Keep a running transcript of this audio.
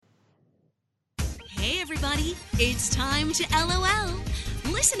everybody. It's time to LOL.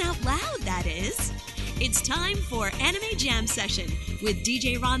 Listen out loud, that is. It's time for Anime Jam Session with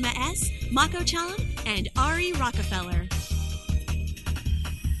DJ Ranma S., Mako-chan, and Ari Rockefeller.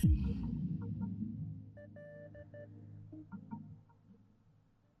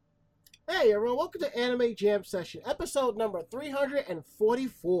 Hey everyone, welcome to Anime Jam Session, episode number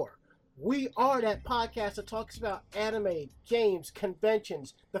 344. We are that podcast that talks about anime, games,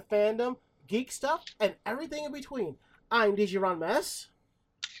 conventions, the fandom, geek stuff, and everything in between. I'm DJ Ranma S.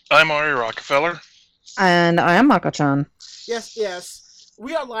 I'm Ari Rockefeller. And I am Mako-chan. Yes.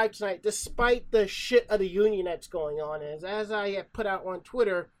 We are live tonight despite the shit of the union that's going on. As I have put out on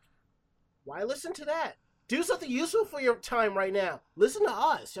Twitter, why listen to that? Do something useful for your time right now. Listen to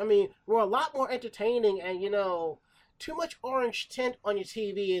us. I mean, we're a lot more entertaining, and too much orange tint on your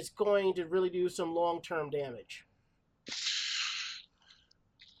TV is going to really do some long-term damage.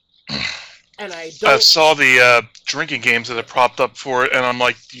 And I saw the drinking games that have propped up for it, and I'm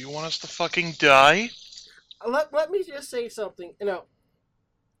like, do you want us to fucking die? Let me just say something.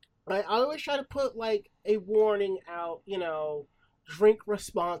 I always try to put, a warning out, drink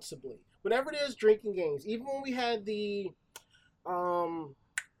responsibly. Whenever there's drinking games, even when we had the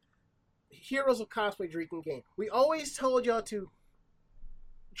Heroes of Cosplay drinking game, we always told y'all to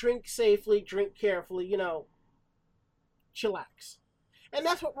drink safely, drink carefully, chillax. And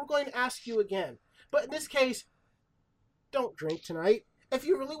that's what we're going to ask you again. But in this case, don't drink tonight. If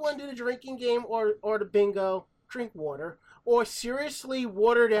you really want to do the drinking game or the bingo, drink water. Or seriously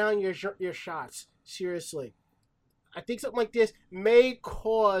water down your shots. Seriously. I think something like this may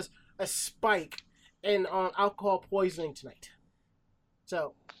cause a spike in alcohol poisoning tonight.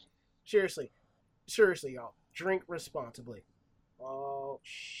 So, seriously, y'all, drink responsibly. Oh,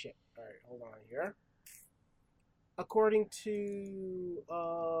 shit. Alright, hold on here. According to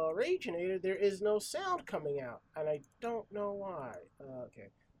Raginator, there is no sound coming out, and I don't know why. Okay,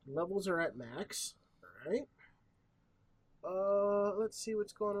 levels are at max. Alright. Let's see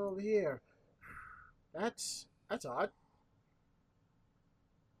what's going on over here. That's odd.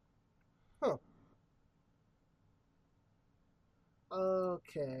 Huh.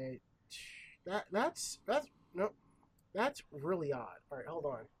 Okay. That's really odd. Alright, hold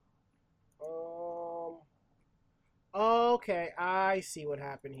on. Okay, I see what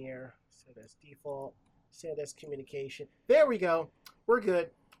happened here. Set as default. Set as communication. There we go. We're good.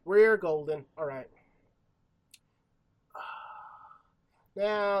 We're golden. Alright.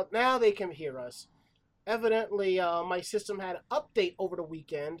 Now they can hear us. Evidently, my system had an update over the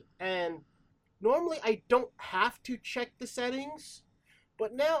weekend, and normally I don't have to check the settings,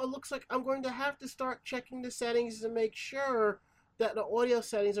 but now it looks like I'm going to have to start checking the settings to make sure that the audio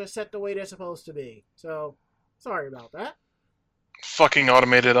settings are set the way they're supposed to be. So, sorry about that. Fucking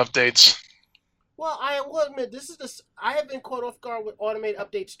automated updates. Well, I will admit, I have been caught off guard with automated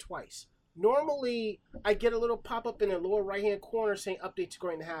updates twice. Normally, I get a little pop-up in the lower right-hand corner saying updates are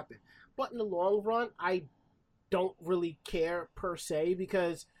going to happen. But in the long run, I don't really care per se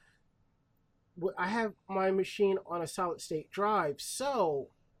because I have my machine on a solid-state drive, so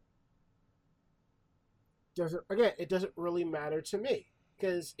it doesn't really matter to me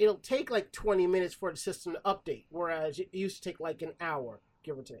because it'll take 20 minutes for the system to update, whereas it used to take an hour,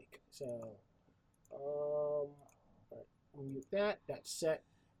 give or take. So, mute that. That's set.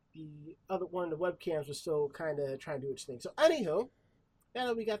 The other one, the webcams, was still kind of trying to do its thing. So, anywho, now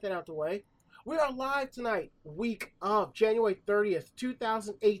that we got that out the way, we are live tonight, week of January 30th,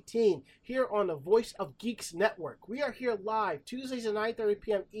 2018, here on the Voice of Geeks Network. We are here live Tuesdays at 9:30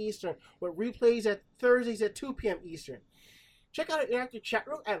 p.m. Eastern, with replays at Thursdays at 2 p.m. Eastern. Check out our interactive chat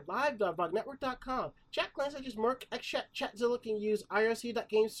room at live.vognetwork.com. Chat clients such as Merc, XChat, Chatzilla can use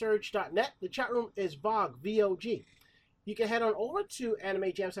irc.gamesurge.net. The chat room is VOG, V-O-G. You can head on over to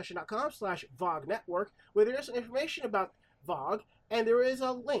animejamsession.com/VOG Network, where there is some information about VOG, and there is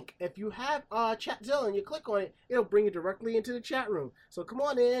a link. If you have Chatzilla and you click on it, it'll bring you directly into the chat room. So come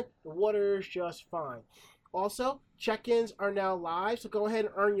on in, the water is just fine. Also, check-ins are now live, so go ahead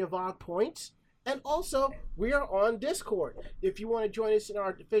and earn your VOG points. And also, we are on Discord. If you want to join us in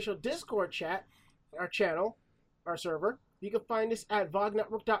our official Discord chat, our channel, our server, you can find us at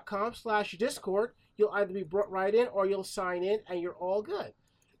vognetwork.com/Discord. You'll either be brought right in or you'll sign in and you're all good.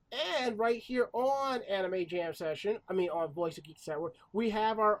 And right here on Anime Jam Session, on Voice of Geeks Network, we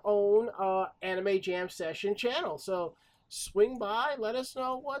have our own Anime Jam Session channel. So swing by, let us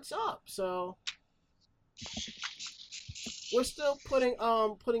know what's up. So we're still putting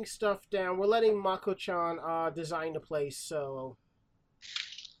stuff down. We're letting Mako-chan design the place. So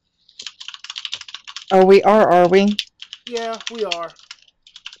Oh, we are we? yeah, we are.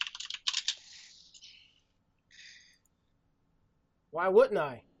 Why wouldn't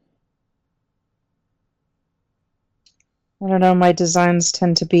I? I don't know, my designs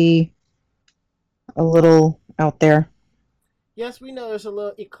tend to be a little out there. Yes, we know it's a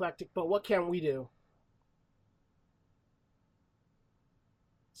little eclectic, but what can we do?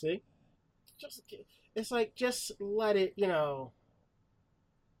 See? It's like, just let it,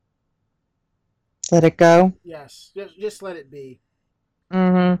 Let it go. yes, just let it be.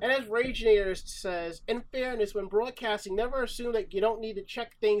 Mm-hmm. And as Raginator says, in fairness, when broadcasting, never assume that you don't need to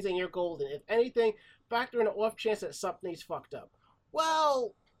check things and you're golden. If anything, factor in the off chance that something's fucked up.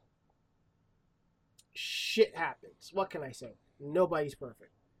 Well, shit happens. What can I say? Nobody's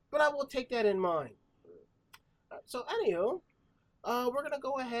perfect. But I will take that in mind. So, anywho, we're going to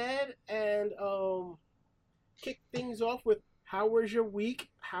go ahead and kick things off with how was your week?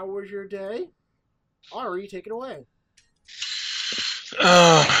 How was your day? Ari, take it away.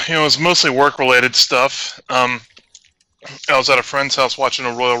 It was mostly work-related stuff. I was at a friend's house watching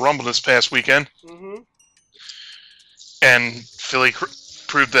a Royal Rumble this past weekend, and Philly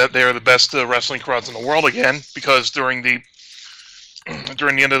proved that they are the best wrestling crowds in the world again, because during the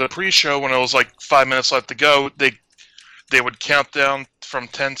end of the pre-show, when it was like 5 minutes left to go, they would count down from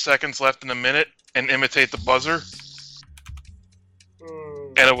 10 seconds left in a minute and imitate the buzzer.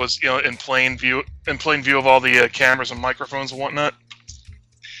 And it was, in plain view of all the cameras and microphones and whatnot.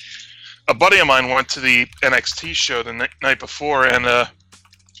 A buddy of mine went to the NXT show the night before, and the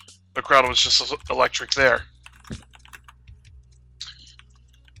crowd was just electric there.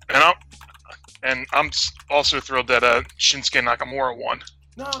 And I'm also thrilled that Shinsuke Nakamura won.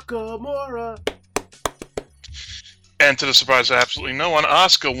 Nakamura. And to the surprise of absolutely no one,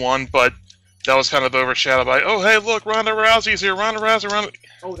 Asuka won, but that was kind of overshadowed by, oh, hey, look, Ronda Rousey's here, Ronda Rousey.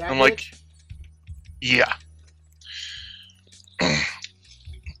 Oh, that I'm bitch? like, yeah.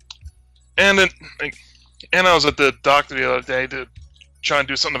 And I was at the doctor the other day to try and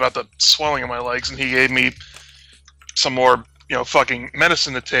do something about the swelling in my legs, and he gave me some more, fucking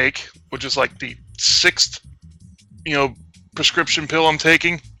medicine to take, which is like the 6th, prescription pill I'm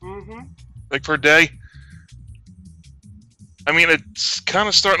taking, like per day. I mean, it's kind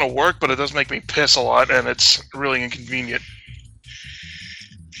of starting to work, but it does make me piss a lot, and it's really inconvenient.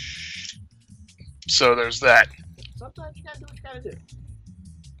 So there's that. Sometimes you gotta do what you gotta do.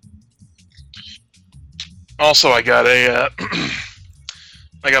 Also, I got to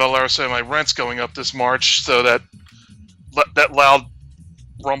let her say my rent's going up this March, so that loud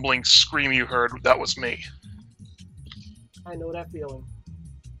rumbling scream you heard, that was me. I know that feeling.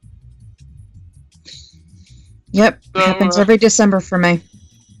 Yep, it happens every December for me.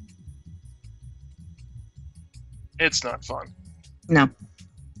 It's not fun. No.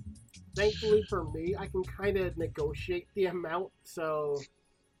 Thankfully for me, I can kind of negotiate the amount, so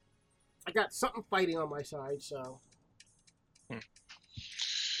I got something fighting on my side, so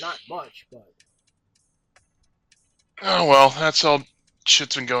not much, but Oh well, that's all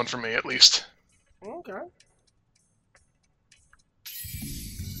shit's been going for me, at least. okay.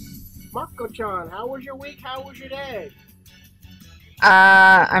 Mako-chan, how was your week? How was your day?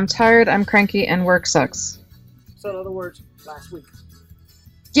 I'm tired, I'm cranky, and work sucks. So in other words, last week.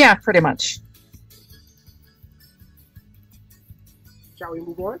 Yeah, pretty much. Shall we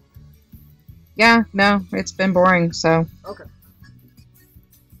move on? Yeah, no, it's been boring, so. Okay.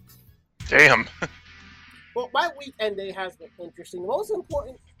 Damn. Well, my weekend day has been interesting. The most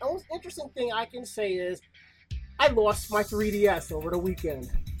interesting thing I can say is I lost my 3DS over the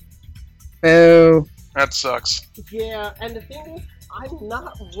weekend. Boo. That sucks. Yeah, and the thing is, I'm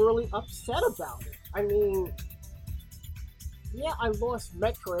not really upset about it. I mean, yeah, I lost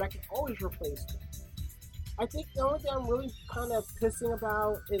Metroid. I can always replace it. I think the only thing I'm really kind of pissing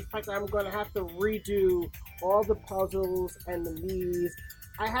about is the fact that I'm going to have to redo all the puzzles and the Miis.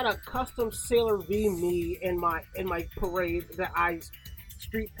 I had a custom Sailor V Mii in my parade that I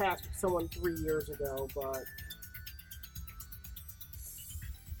street passed with someone 3 years ago, but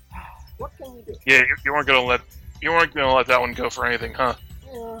what can you do? Yeah, you weren't gonna let that one go for anything, huh?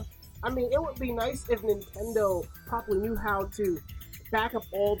 Yeah, I mean, it would be nice if Nintendo probably knew how to back up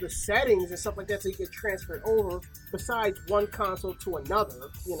all the settings and stuff like that so you could transfer it over. Besides one console to another,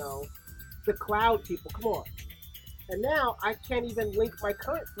 the cloud people, come on. And now I can't even link my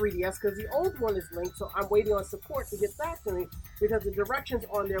current 3DS because the old one is linked, so I'm waiting on support to get back to me because the directions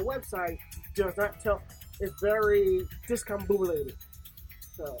on their website does not tell. It's very discombobulated.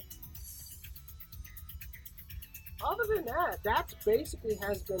 So, other than that basically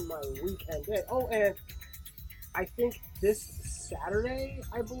has been my weekend day. Oh, and I think this Saturday,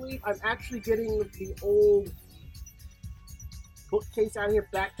 I believe, I'm actually getting the old bookcase out here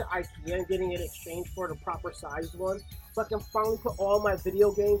back to IKEA and getting it exchanged for the proper sized one, so I can finally put all my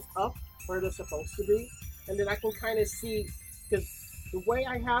video games up where they're supposed to be, and then I can kind of see, because the way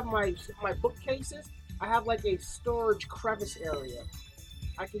I have my bookcases, I have like a storage crevice area.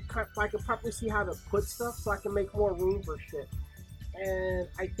 I can probably see how to put stuff so I can make more room for shit. And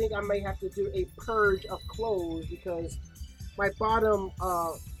I think I may have to do a purge of clothes because my bottom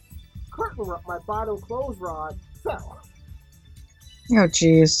my bottom clothes rod fell. Oh,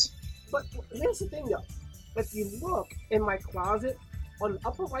 jeez. But here's the thing though. If you look in my closet, on the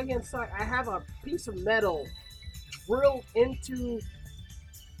upper right hand side, I have a piece of metal drilled into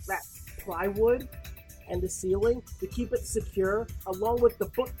that plywood and the ceiling to keep it secure, along with the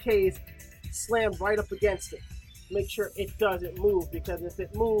bookcase slammed right up against it. Make sure it doesn't move, because if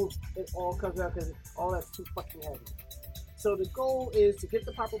it moves, it all comes out because all that's too fucking heavy. So the goal is to get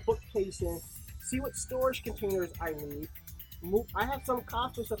the proper bookcase in, see what storage containers I need. I have some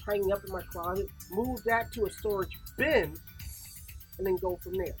costly stuff hanging up in my closet. Move that to a storage bin, and then go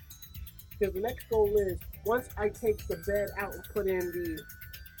from there. Because the next goal is, once I take the bed out and put in the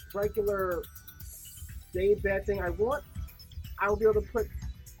regular day bed thing I want, I'll be able to put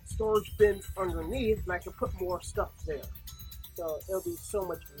storage bins underneath, and I can put more stuff there. So it'll be so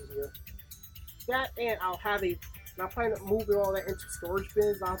much easier. That, and I'll plan on moving all that into storage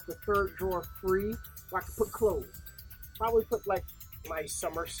bins. I'll have the third drawer free, so I can put clothes. Probably put like my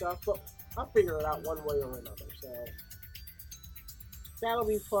summer stuff, but I'll figure it out one way or another. So that'll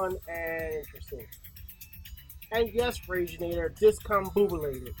be fun and interesting. And yes, Raginator,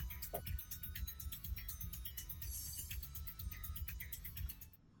 discombobulated.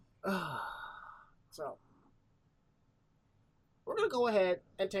 So, we're going to go ahead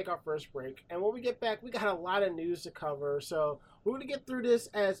and take our first break. And when we get back, we got a lot of news to cover. So, we're going to get through this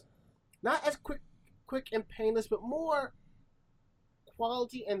as, not as quick and painless, but more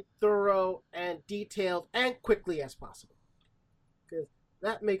quality and thorough and detailed and quickly as possible. Because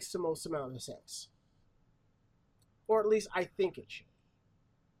that makes the most amount of sense. Or at least I think it should.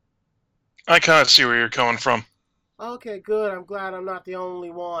 I kind of see where you're coming from. Okay, good. I'm glad I'm not the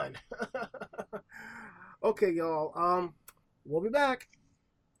only one. Okay, y'all. We'll be back.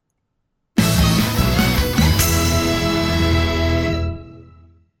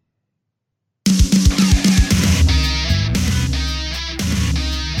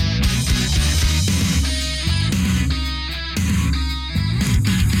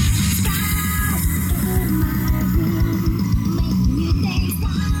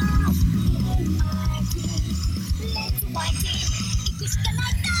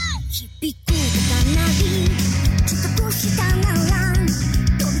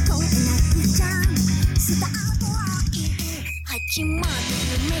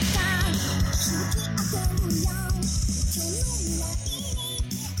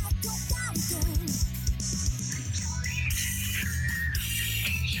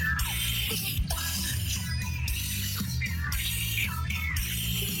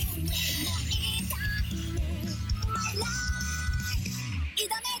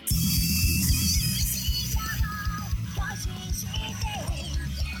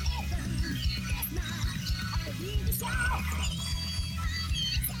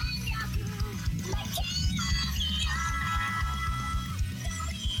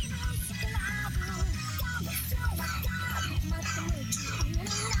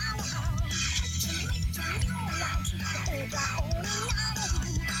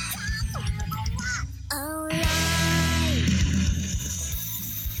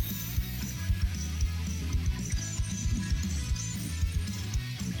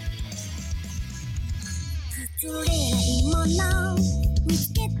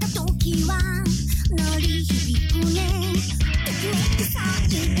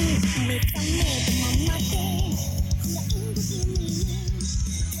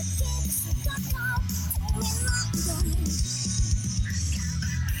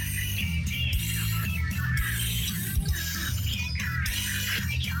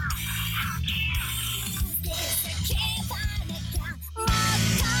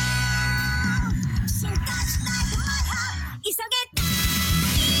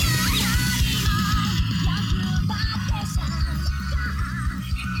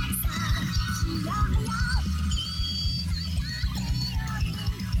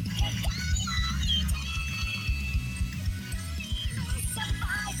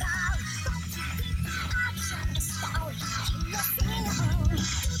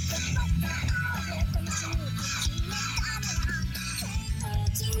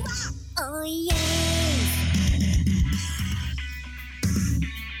 Oh yeah.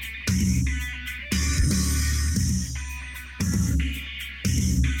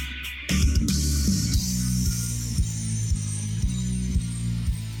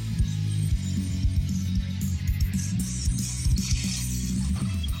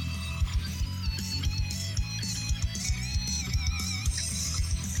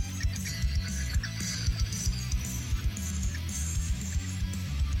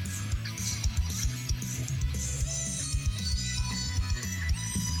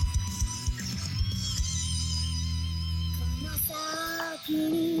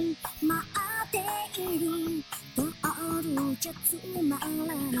 に待っているゴールじゃつまら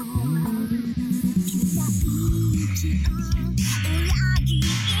ない大地を裏切って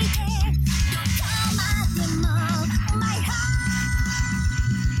どこまでも My heart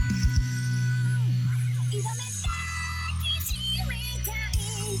挑め抱きしめたい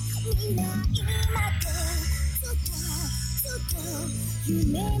未来までずっと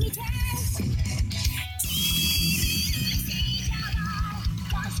夢見て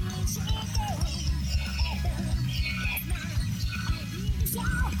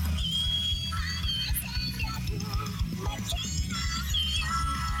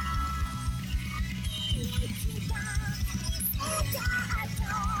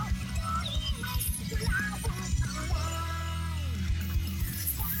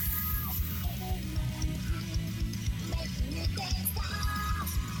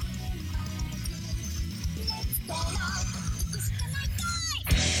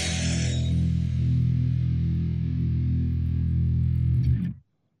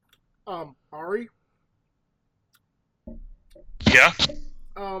Ari? Yeah.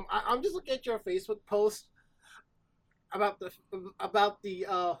 I'm just looking at your Facebook post about the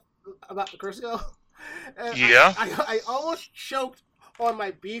Crisco. And Yeah. I almost choked on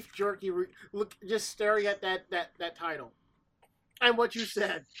my beef jerky just staring at that title and what you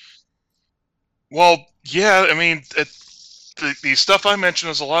said. Well, yeah, I mean, the stuff I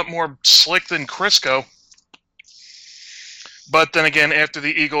mentioned is a lot more slick than Crisco. But then again, after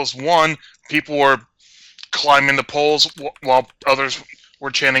the Eagles won, people were climbing the poles while others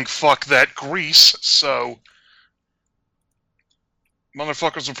were chanting, "Fuck that grease." So,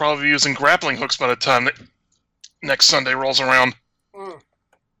 motherfuckers will probably be using grappling hooks by the time next Sunday rolls around.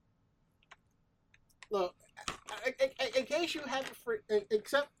 Look, in case you haven't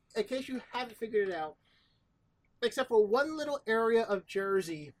figured it out, except for one little area of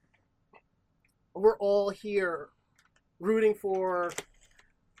Jersey, we're all here rooting for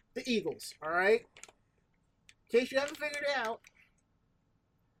the Eagles, alright? In case you haven't figured it out,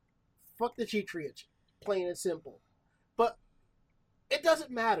 fuck the Cheatriots, plain and simple. But it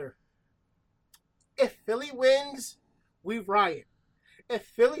doesn't matter. If Philly wins, we riot. If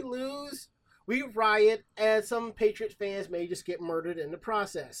Philly lose, we riot, and some Patriots fans may just get murdered in the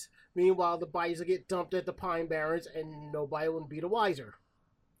process. Meanwhile, the bodies will get dumped at the Pine Barrens, and nobody will be the wiser.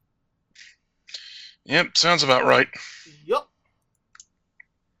 Yep, sounds about right. Yup.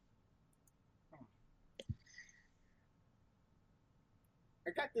 I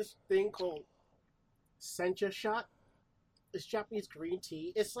got this thing called Sencha Shot. It's Japanese green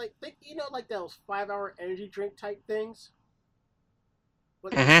tea. It's like, like those 5-hour energy drink type things?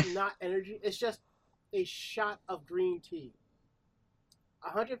 But it's not energy. It's just a shot of green tea.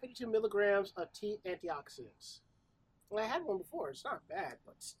 152 milligrams of tea antioxidants. Well, I had one before. It's not bad,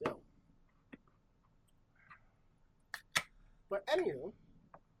 but still. But anywho,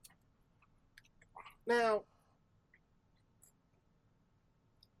 now,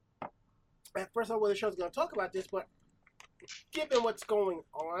 at first I wasn't sure I was going to talk about this, but given what's going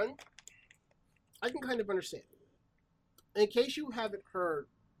on, I can kind of understand. In case you haven't heard,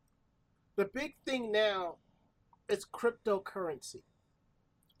 the big thing now is cryptocurrency.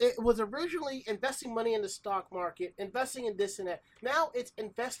 It was originally investing money in the stock market, investing in this and that. Now it's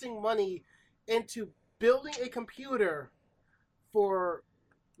investing money into building a computer for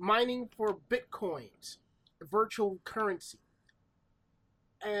mining for bitcoins, virtual currency.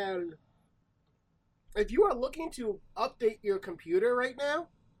 And if you are looking to update your computer right now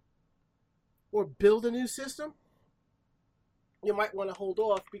or build a new system, you might want to hold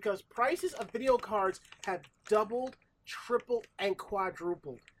off because prices of video cards have doubled, tripled, and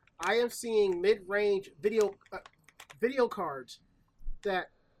quadrupled. I am seeing mid-range video cards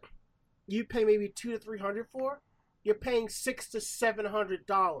that you pay maybe $200 to $300 for. You're paying $600 to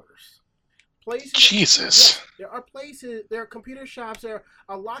 $700. Jesus. Yes, there are computer shops that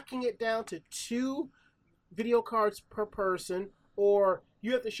are locking it down to 2 video cards per person, or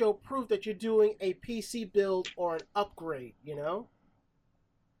you have to show proof that you're doing a PC build or an upgrade,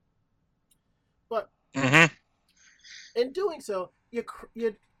 But in doing so, you're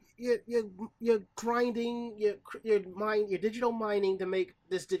grinding, you're digital mining to make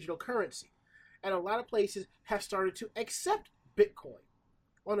this digital currency. And a lot of places have started to accept Bitcoin.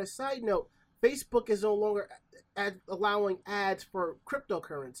 On a side note, Facebook is no longer allowing ads for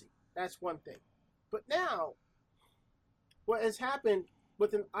cryptocurrency. That's one thing. But now, what has happened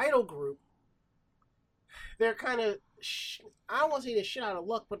with an idol group, they're kind of, I don't want to say they're shit out of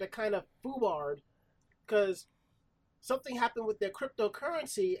luck, but they're kind of foobarred because something happened with their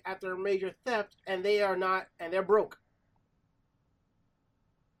cryptocurrency after a major theft, and they're broke.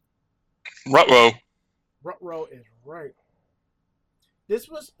 Ruh-roh. Rutro is right.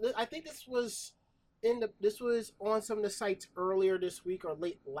 I think this was on some of the sites earlier this week or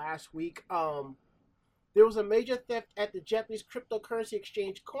late last week. There was a major theft at the Japanese cryptocurrency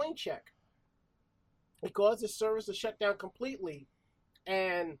exchange CoinCheck. It caused the service to shut down completely,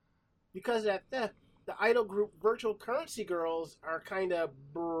 and because of that theft, the idol group Virtual Currency Girls are kind of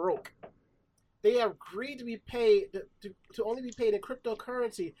broke. They have agreed to be paid to only be paid in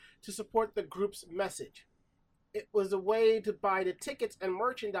cryptocurrency to support the group's message. It was a way to buy the tickets and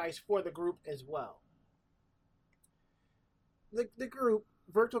merchandise for the group as well. The group,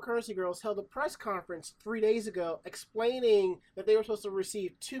 Virtual Currency Girls, held a press conference 3 days ago explaining that they were supposed to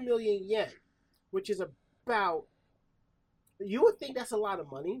receive 2 million yen, which is about, you would think that's a lot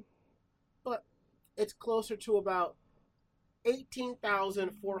of money, but it's closer to about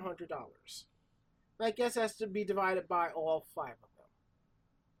 $18,400. I guess that's to be divided by all 5 of them.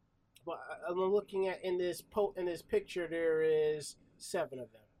 But I'm looking at in this picture, there is 7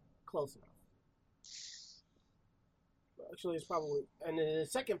 of them. Close enough. Actually, it's probably, and in the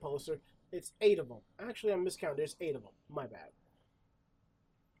second poster, it's 8 of them. Actually, I'm miscounting. There's 8 of them. My bad.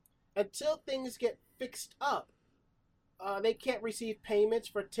 Until things get fixed up, they can't receive payments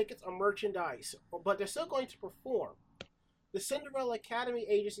for tickets or merchandise, but they're still going to perform. The Cinderella Academy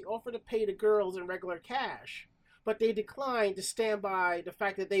agency offered to pay the girls in regular cash, but they declined to stand by the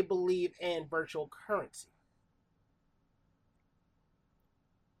fact that they believe in virtual currency.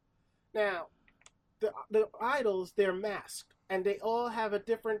 Now, the idols, they're masked, and they all have a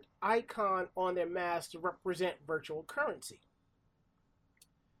different icon on their mask to represent virtual currency.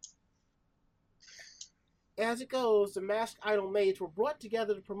 As it goes, the masked idol maids were brought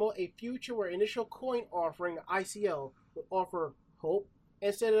together to promote a future where initial coin offering, ICO, would offer hope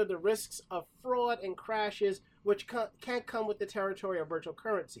instead of the risks of fraud and crashes which can come with the territory of virtual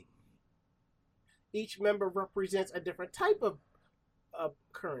currency. Each member represents a different type of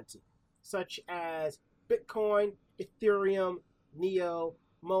currency, such as Bitcoin, Ethereum, Neo,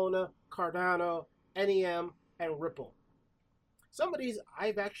 Mona, Cardano, NEM, and Ripple. Some of these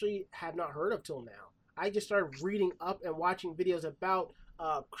I've actually have not heard of till now. I just started reading up and watching videos about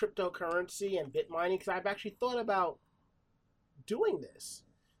cryptocurrency and bit mining because I've actually thought about doing this.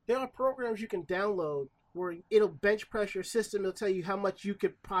 There are programs you can download where it'll bench press your system. It'll tell you how much you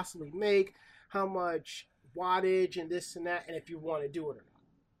could possibly make, how much wattage and this and that, and if you want to do it or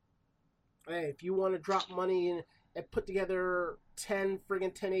not. Hey, if you want to drop money and put together 10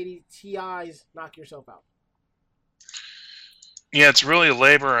 friggin' 1080 Ti's, knock yourself out. Yeah, it's really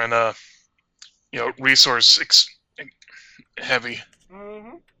labor and resource heavy.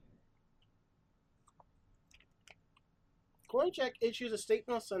 Mm-hmm. CoinCheck issues a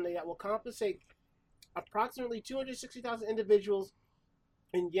statement on Sunday that will compensate approximately 260,000 individuals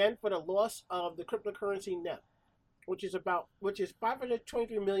in yen for the loss of the cryptocurrency NEM, which is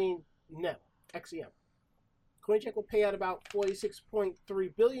 523 million NEM, XEM. CoinCheck will pay out about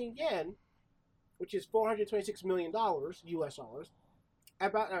 46.3 billion yen, which is $426 million, US dollars,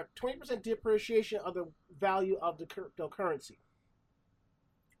 about a 20% depreciation of the value of the cryptocurrency.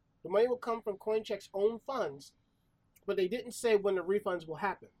 The money will come from CoinCheck's own funds, but they didn't say when the refunds will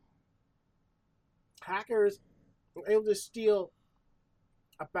happen. Hackers were able to steal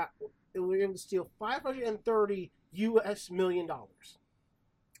 530 US million dollars,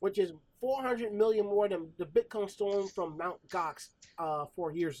 which is 400 million more than the Bitcoin stolen from Mt. Gox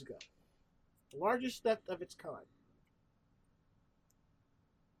 4 years ago. The largest theft of its kind.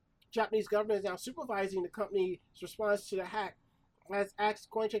 Japanese government is now supervising the company's response to the hack, has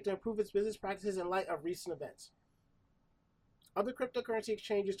asked CoinCheck to improve its business practices in light of recent events. Other cryptocurrency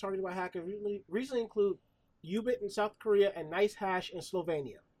exchanges targeted by hackers recently include Ubit in South Korea and NiceHash in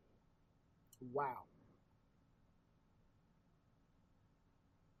Slovenia. Wow.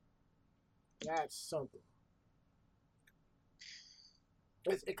 That's something.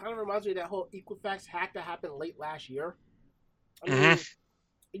 It kind of reminds me of that whole Equifax hack that happened late last year. I mean,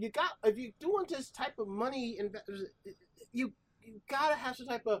 if you're doing this type of money, you gotta have some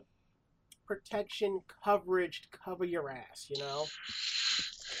type of protection coverage to cover your ass, you know?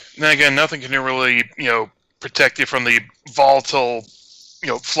 Then again, nothing can really, protect you from the volatile,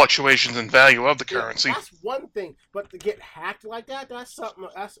 fluctuations in value of the currency. That's one thing, but to get hacked like that, that's a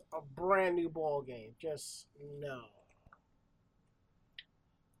brand new ball game. Just no.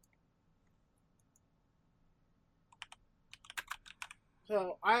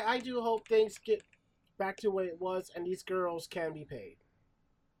 So I do hope things get back to what it was and these girls can be paid.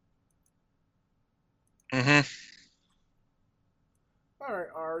 Mm-hmm. Alright,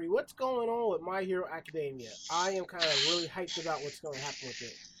 Ari, what's going on with My Hero Academia? I am kind of really hyped about what's going to happen with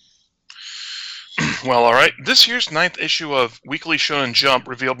it. Well, alright. This year's 9th issue of Weekly Shonen Jump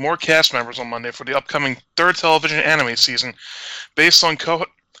revealed more cast members on Monday for the upcoming third television anime season based on Kohei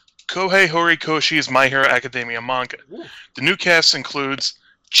Horikoshi's My Hero Academia manga. Ooh. The new cast includes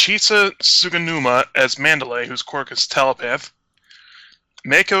Chisa Suganuma as Mandalay, whose quirk is Telepath,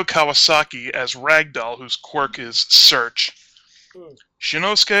 Meiko Kawasaki as Ragdoll, whose quirk is Search,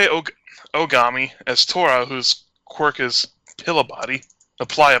 Shinosuke Ogami as Tora, whose quirk is Pillabody.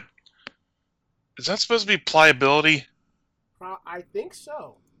 Is that supposed to be pliability? I think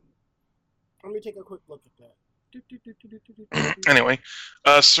so. Let me take a quick look at that. Anyway,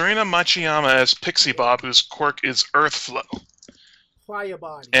 Serena Machiyama as Pixie Bob, whose quirk is Earth Flow. Fire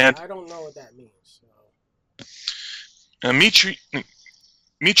body. And- I don't know what that means. So.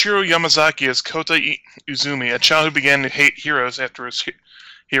 Michiro Yamazaki as Kota Uzumi, a child who began to hate heroes after his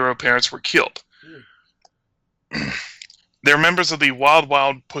hero parents were killed. They're members of the Wild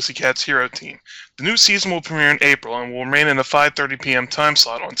Wild Pussycats hero team. The new season will premiere in April and will remain in the 5:30 p.m. time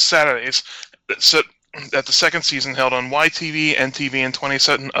slot on Saturdays at the second season held on YTV, NTV, and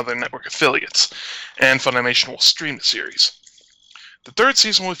 27 other network affiliates. And Funimation will stream the series. The third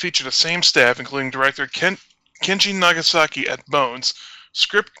season will feature the same staff, including director Kenji Nagasaki at Bones,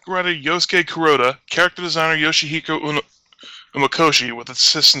 script writer Yosuke Kuroda, character designer Yoshihiko Umakoshi, with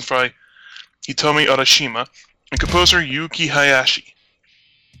assistance by Hitomi Arashima, and composer Yuki Hayashi.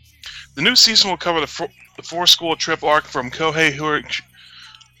 The new season will cover the four-school trip arc from Kohei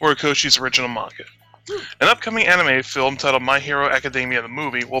Horikoshi's original manga. An upcoming anime film titled My Hero Academia the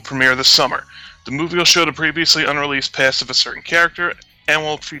Movie will premiere this summer. The movie will show the previously unreleased past of a certain character and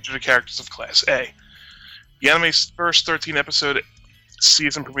will feature the characters of Class A. The anime's first 13-episode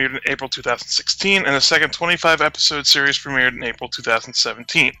season premiered in April 2016, and the second 25-episode series premiered in April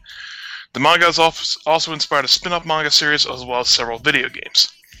 2017. The manga has also inspired a spin-off manga series as well as several video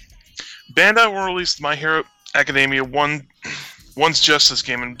games. Bandai will release My Hero Academia One's Justice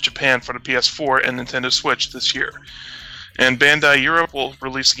game in Japan for the PS4 and Nintendo Switch this year. And Bandai Europe will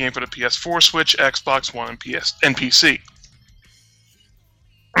release the game for the PS4, Switch, Xbox One, and PC.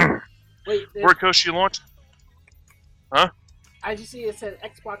 Wait, Horikoshi launched... Huh? I just see it said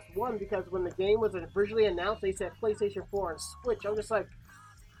Xbox One because when the game was originally announced, they said PlayStation 4 and Switch. I'm just like,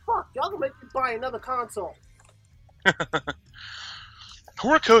 fuck, y'all gonna make me buy another console.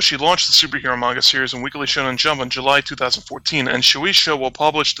 Horikoshi launched the superhero manga series in Weekly Shonen Jump in July 2014, and Shueisha will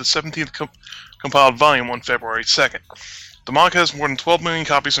publish the 17th compiled volume on February 2nd. The manga has more than 12 million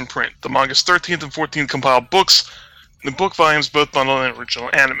copies in print. The manga's 13th and 14th compiled books, the book volumes both bundle in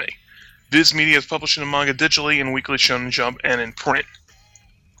original anime. Viz Media is publishing the manga digitally in Weekly Shonen Jump and in print.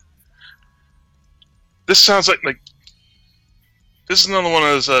 This sounds like this is another one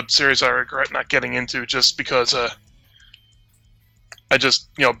of those series I regret not getting into just because I just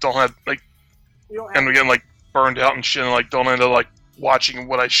don't have and we get burned out and shit and don't end up watching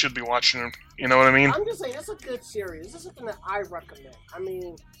what I should be watching. You know what I mean? I'm just saying, it's a good series. This is something that I recommend. I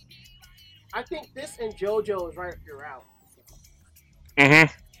mean, I think this and JoJo is right up your alley.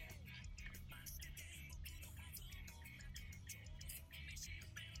 Mm-hmm.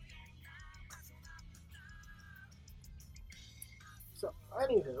 So,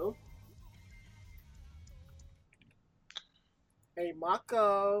 anywho. Hey,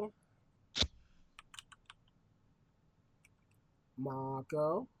 Mako.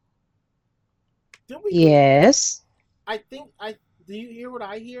 Mako. Yes. Do you hear what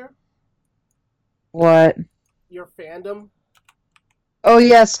I hear? What? Your fandom? Oh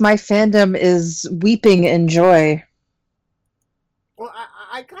yes, my fandom is weeping in joy. Well,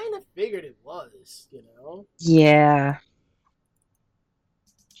 I kind of figured it was, Yeah.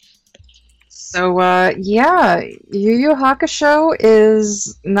 So, yeah, Yu Yu Hakusho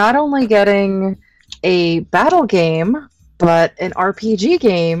is not only getting a battle game, but an RPG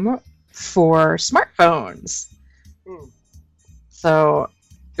game for smartphones. So,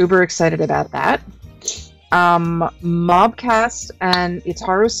 uber excited about that. Mobcast and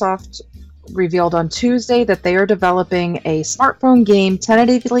Itaru Soft revealed on Tuesday that they are developing a smartphone game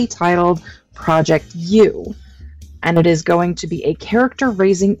tentatively titled Project U, and it is going to be a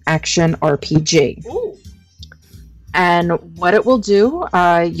character-raising action RPG. Ooh. And what it will do,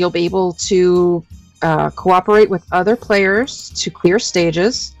 you'll be able to cooperate with other players to clear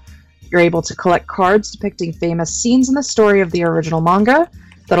stages. You're able to collect cards depicting famous scenes in the story of the original manga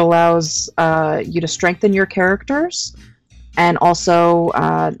that allows you to strengthen your characters. And also,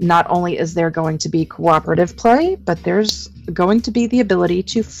 not only is there going to be cooperative play, but there's going to be the ability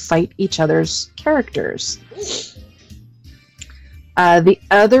to fight each other's characters. The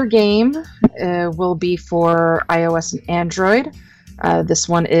other game will be for iOS and Android. This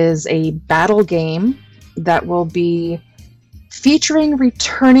one is a battle game that will be featuring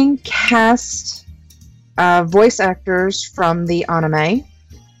returning cast voice actors from the anime,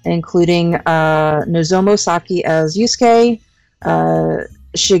 including Nozomu Saki as Yusuke,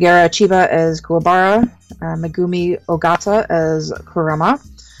 Shigeru Chiba as Kuwabara, Megumi Ogata as Kurama,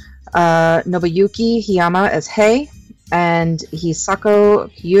 Nobuyuki Hiyama as Hei, and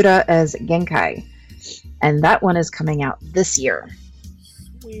Hisako Kyuda as Genkai. And that one is coming out this year.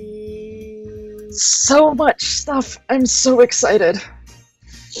 Sweet. So much stuff. I'm so excited.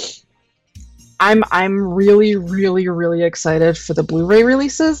 I'm really, really, really excited for the Blu-ray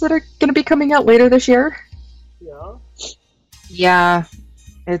releases that are going to be coming out later this year. Yeah. Yeah,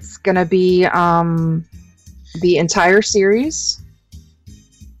 it's going to be the entire series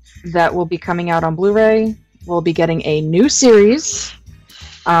that will be coming out on Blu-ray. We'll be getting a new series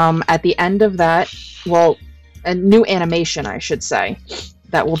at the end of that. Well, a new animation, I should say,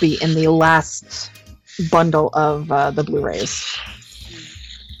 that will be in the last bundle of the Blu-rays.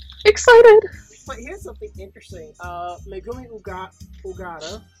 Excited! But here's something interesting. Megumi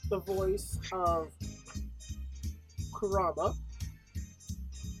Ogata, the voice of Kurama,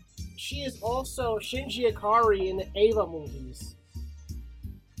 she is also Shinji Ikari in the Eva movies.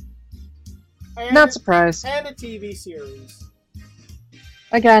 And, Not surprised. And a TV series.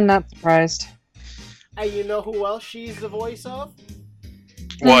 Again, not surprised. And you know who else she's the voice of?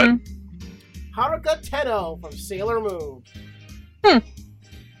 What? Mhm. Haruka Tenno from Sailor Moon. Hmm.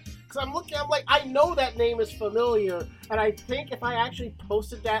 Because I'm like, I know that name is familiar, and I think if I actually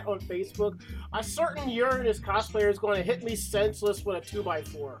posted that on Facebook, a certain Uranus cosplayer is going to hit me senseless with a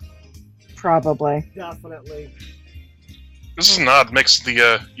 2x4. Probably. Definitely. This is an odd mix of the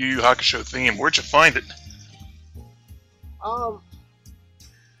Yu Yu Hakusho theme. Where'd you find it?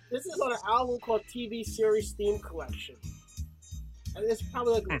 This is on an album called TV Series Theme Collection. And it's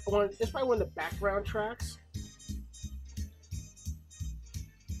probably like it's probably one of the background tracks.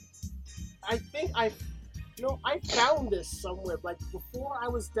 I think I found this somewhere. Like before I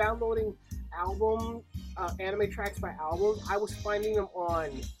was downloading anime tracks by album, I was finding them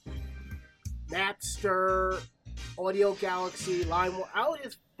on Napster, Audio Galaxy, LimeWire. I was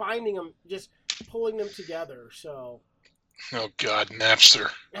just finding them, just pulling them together. So Oh God, Napster.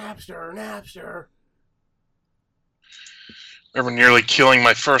 Napster. I remember nearly killing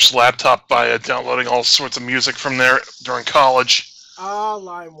my first laptop by downloading all sorts of music from there during college.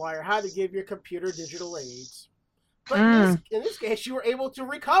 LimeWire. How to give your computer digital aids. But in this case, you were able to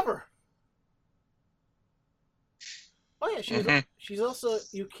recover. Oh yeah, she's also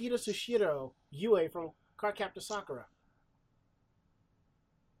Yukita Sushiro Yue from Cardcaptor Sakura.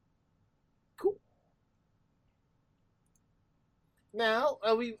 Cool. Now,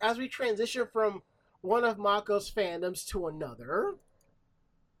 as we transition from one of Mako's fandoms to another.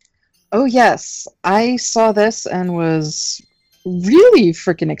 Oh yes, I saw this and was really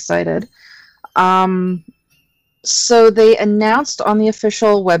freaking excited. So they announced on the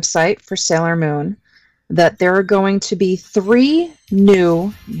official website for Sailor Moon that there are going to be 3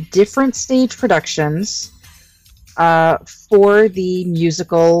 new different stage productions for the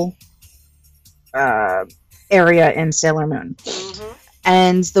musical area in Sailor Moon. Mm-hmm.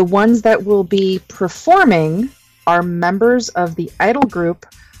 And the ones that will be performing are members of the idol group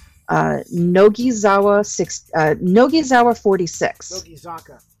Nogizawa 46.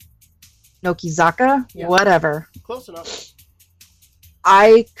 Nogizaka? Yeah. Whatever. Close enough.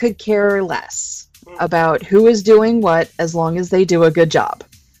 I could care less about who is doing what as long as they do a good job.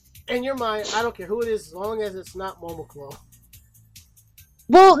 In your mind, I don't care who it is as long as it's not Momoclo.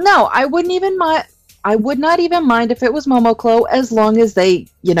 Well, no, I wouldn't even mind. I would not even mind if it was Momoclo as long as they,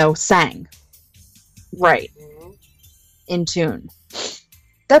 sang. Right. Mm-hmm. In tune.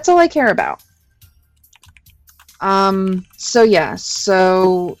 That's all I care about.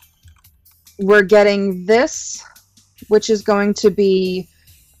 So we're getting this, which is going to be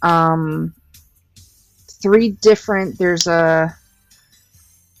 3 different, there's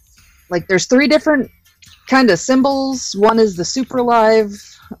 3 different kind of symbols. One is the Super Live,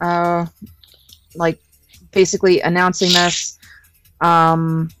 basically announcing this.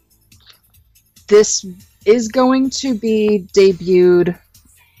 This is going to be debuted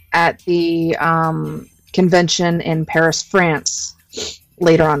at the convention in Paris, France,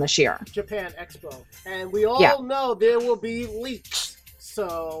 later on this year. Japan Expo. And we all know there will be leaks.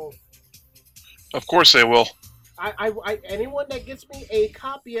 So Of course they will. anyone that gets me a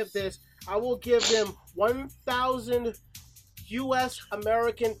copy of this, I will give them 1,000 U.S.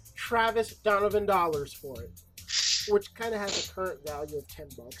 American Travis Donovan dollars for it, which kind of has a current value of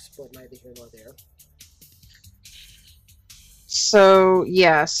 $10, but neither here nor there. So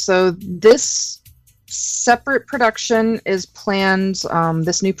this separate production is planned.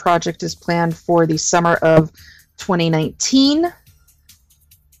 This new project is planned for the summer of 2019.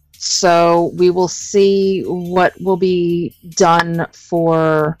 So we will see what will be done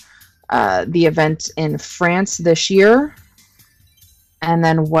for the event in France this year, and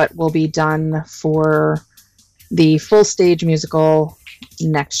then what will be done for the full stage musical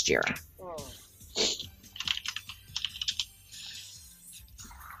next year. Oh.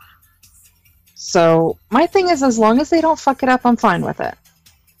 So my thing is, as long as they don't fuck it up, I'm fine with it.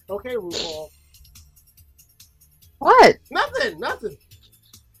 Okay, RuPaul. What? Nothing.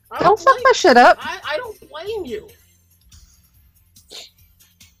 I Don't fuck blame- my shit up. I don't blame you.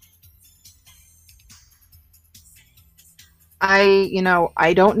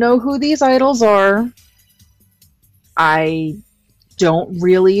 I don't know who these idols are. I don't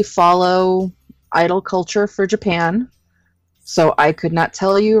really follow idol culture for Japan. So I could not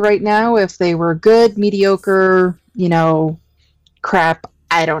tell you right now if they were good, mediocre, crap.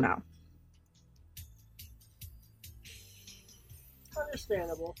 I don't know.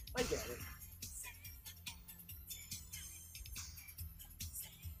 Understandable. I get it.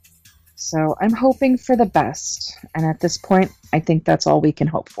 So I'm hoping for the best. And at this point, I think that's all we can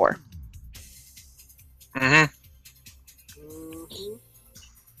hope for. Mm-hmm. Mm-hmm.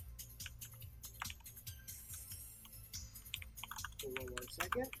 Hold on 1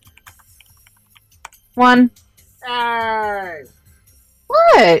 second. One. Hey!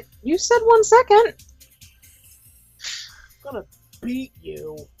 What? You said 1 second. I'm gonna beat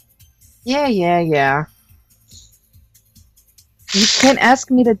you. Yeah. You can't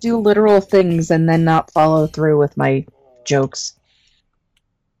ask me to do literal things and then not follow through with my jokes.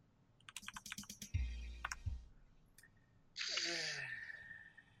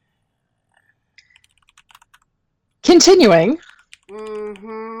 Continuing.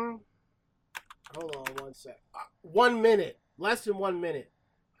 Mm-hmm. Hold on 1 sec. 1 minute. Less than 1 minute.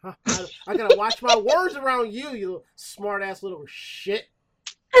 Huh, I gotta watch my words around you, you smart ass little shit.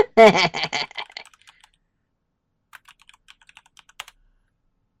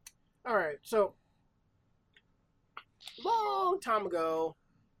 Alright, so long time ago,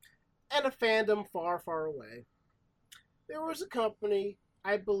 and a fandom far, far away, there was a company,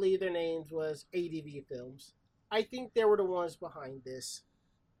 I believe their names was ADV Films. I think they were the ones behind this.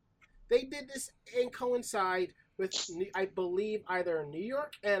 They did this and coincide with, I believe, either a New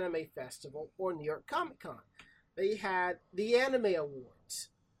York Anime Festival or New York Comic Con. They had the Anime Awards.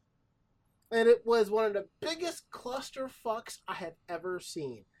 And it was one of the biggest clusterfucks I have ever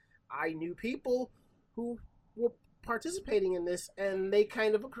seen. I knew people who were participating in this, and they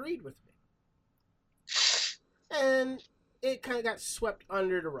kind of agreed with me. And it kind of got swept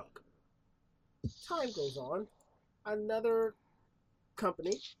under the rug. Time goes on. Another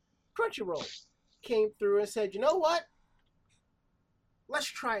company, Crunchyroll, came through and said, you know what? Let's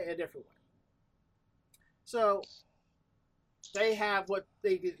try it a different way. So, they have what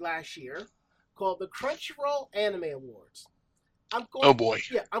they did last year, called the Crunchyroll Anime Awards. Oh boy.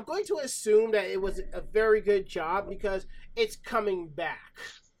 Yeah, I'm going to assume that it was a very good job because it's coming back.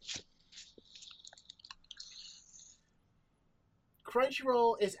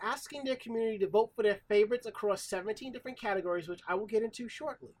 Crunchyroll is asking their community to vote for their favorites across 17 different categories, which I will get into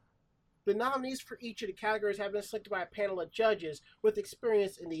shortly. The nominees for each of the categories have been selected by a panel of judges with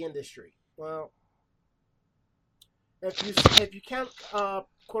experience in the industry. Well, if you count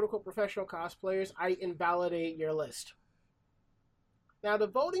quote-unquote professional cosplayers, I invalidate your list. Now, the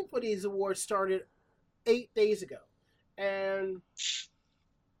voting for these awards started 8 days ago, and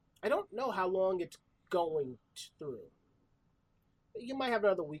I don't know how long it's going through. You might have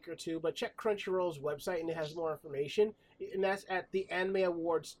another week or two, but check Crunchyroll's website and it has more information, and that's at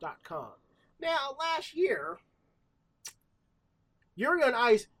theanimeawards.com. Now, last year, Yuri on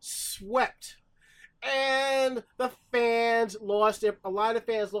Ice swept, and a lot of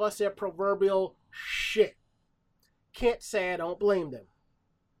fans lost their proverbial shit. Can't say I don't blame them.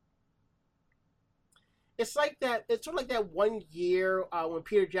 It's like that. It's sort of like that one year when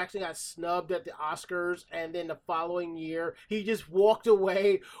Peter Jackson got snubbed at the Oscars, and then the following year he just walked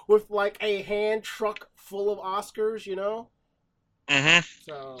away with like a hand truck full of Oscars. You know. Mm-hmm.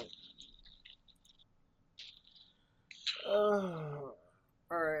 So. All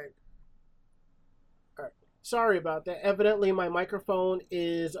right. Sorry about that. Evidently, my microphone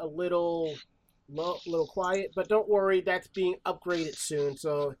is a little quiet, but don't worry, that's being upgraded soon.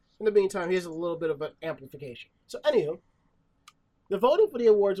 So in the meantime, here's a little bit of an amplification. So anywho, the voting for the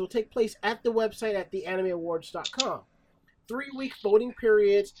awards will take place at the website at theanimeawards.com. 3-week voting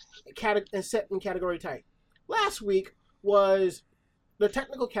periods and set in category type. Last week was the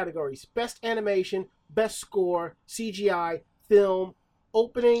technical categories: Best Animation, Best Score, CGI, Film,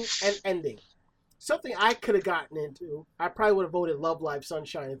 Opening, and Ending. Something I could have gotten into. I probably would have voted Love Live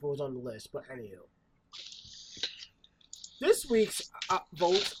Sunshine if it was on the list, but anywho. This week's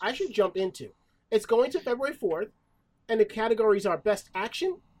votes I should jump into. It's going to February 4th, and the categories are Best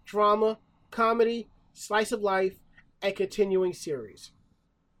Action, Drama, Comedy, Slice of Life, and Continuing Series.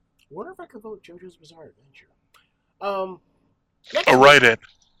 I wonder if I could vote JoJo's Bizarre Adventure. A write-in.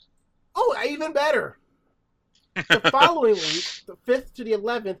 Oh, even better. The following week, the 5th to the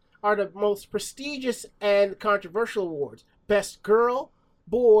 11th, are the most prestigious and controversial awards. Best Girl,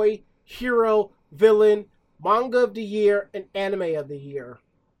 Boy, Hero, Villain, Manga of the Year, and Anime of the Year.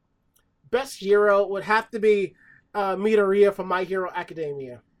 Best Hero would have to be Midoriya from My Hero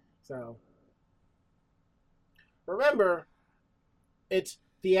Academia. So, remember, it's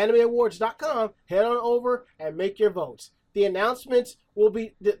theanimeawards.com. Head on over and make your votes. The announcements will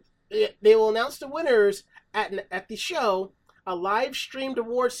be... They will announce the winners at the show, a live-streamed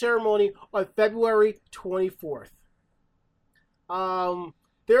award ceremony on February 24th.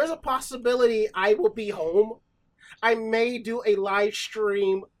 There is a possibility I will be home. I may do a live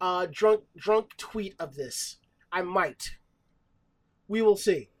stream drunk tweet of this. I might. We will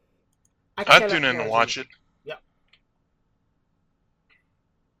see. I'd tune in and watch it. Yep.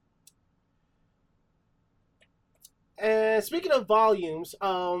 And speaking of volumes,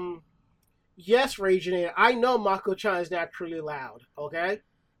 yes, Raginator, I know Mako-chan is naturally loud, okay?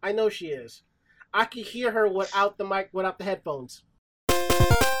 I know she is. I can hear her without the mic, without the headphones.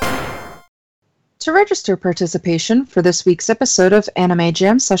 To register participation for this week's episode of Anime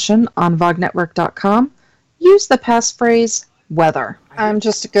Jam Session on VogNetwork.com, use the passphrase weather. I'm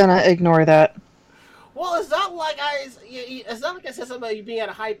just gonna ignore that. Well, it's not like I said something about you being at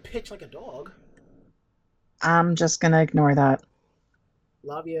a high pitch like a dog. I'm just gonna ignore that.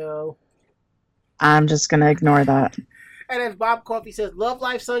 Love you. I'm just gonna ignore that. And as Bob Coffey says, Love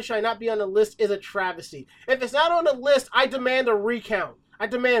Live Sunshine not be on the list is a travesty. If it's not on the list, I demand a recount. I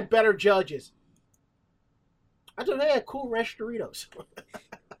demand better judges. I demand Cool Ranch Doritos.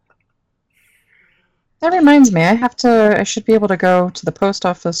 That reminds me, I should be able to go to the post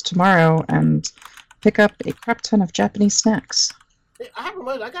office tomorrow and pick up a crap ton of Japanese snacks. I have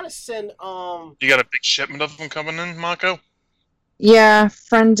reminded. I gotta send. You got a big shipment of them coming in, Mako? Yeah,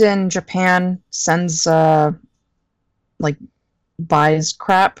 friend in Japan sends buys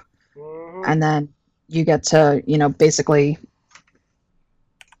crap, and then you get to basically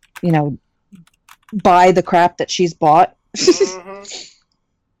buy the crap that she's bought.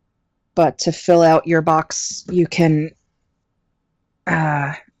 But to fill out your box, you can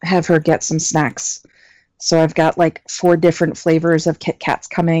have her get some snacks. So I've got 4 different flavors of Kit Kats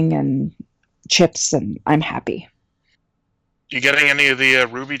coming and chips, and I'm happy. You getting any of the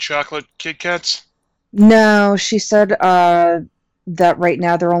Ruby chocolate Kit Kats? No, she said that right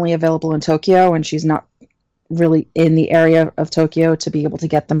now they're only available in Tokyo, and she's not really in the area of Tokyo to be able to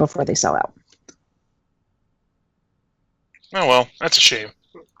get them before they sell out. Oh well, that's a shame.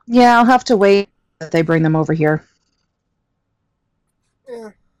 Yeah, I'll have to wait if they bring them over here.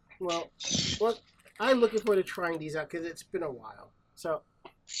 Yeah, well, I'm looking forward to trying these out because it's been a while. So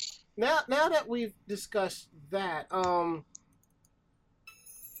now that we've discussed that,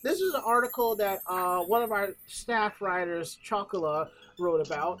 this is an article that one of our staff writers, Chocola, wrote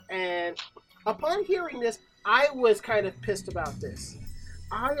about, and upon hearing this, I was kind of pissed about this.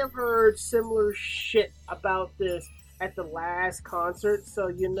 I have heard similar shit about this at the last concert,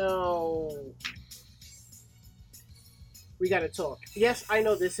 so we gotta talk. Yes, I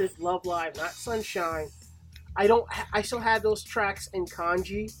know this is Love Live, not Sunshine. I still have those tracks in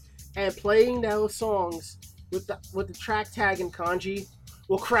kanji, and playing those songs with the track tag in kanji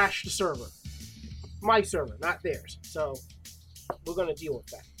will crash the server. My server, not theirs. So we're gonna deal with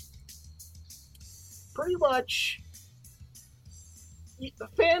that. Pretty much, the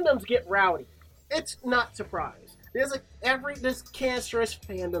fandoms get rowdy. It's not surprised. There's cancerous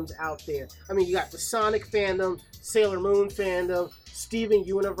fandoms out there. I mean, you got the Sonic fandom, Sailor Moon fandom, Steven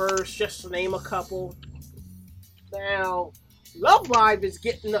Universe, just to name a couple. Now, Love Live is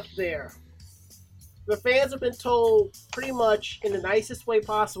getting up there. The fans have been told, pretty much in the nicest way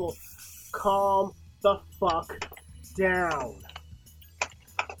possible, calm the fuck down.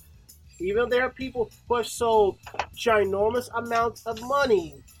 Even though there are people who have sold ginormous amounts of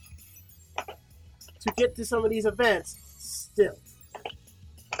money to get to some of these events, still.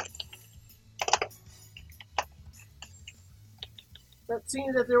 That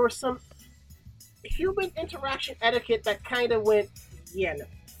seems that there was some human interaction etiquette that kind of went, yeah, no.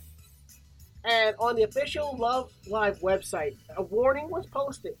 And on the official Love Live website, a warning was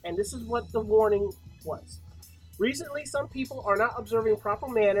posted, and this is what the warning was. Recently, some people are not observing proper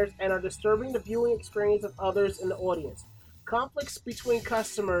manners and are disturbing the viewing experience of others in the audience. Conflicts between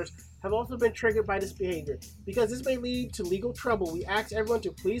customers have also been triggered by this behavior. Because this may lead to legal trouble, we ask everyone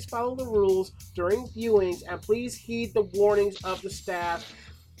to please follow the rules during viewings and please heed the warnings of the staff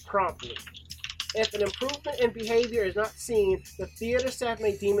promptly. If an improvement in behavior is not seen, the theater staff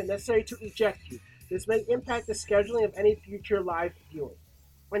may deem it necessary to eject you. This may impact the scheduling of any future live viewing.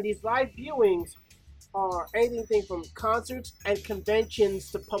 And these live viewings are anything from concerts and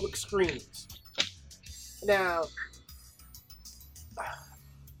conventions to public screenings. Now,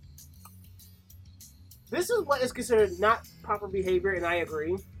 this is what is considered not proper behavior, and I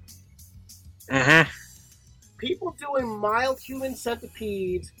agree. Mm-hmm. People doing mild human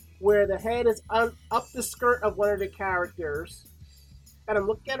centipedes where the head is up the skirt of one of the characters. And I'm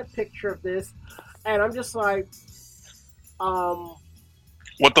looking at a picture of this, and I'm just like,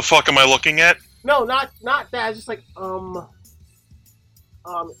 What the fuck am I looking at? no, not that. It's just like,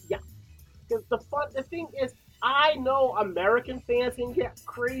 yeah. Because the thing is, I know American fans can get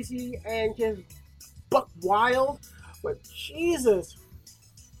crazy and just buck wild, but Jesus,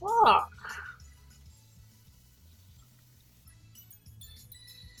 fuck.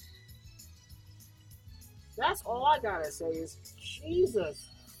 That's all I gotta say is Jesus.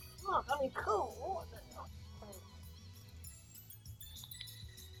 Fuck, I mean, come on.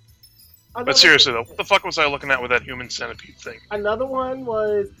 But seriously though, what the fuck was I looking at with that human centipede thing? Another one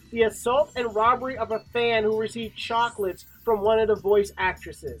was the assault and robbery of a fan who received chocolates from one of the voice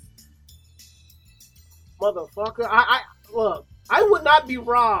actresses. Motherfucker, I look, I would not be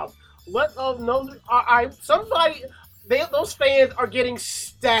robbed. Those fans are getting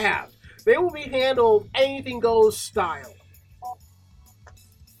stabbed. They will be handled anything goes style.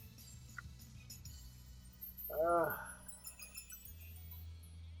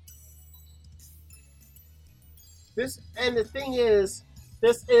 The thing is,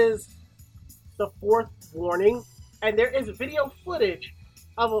 this is the fourth warning, and there is video footage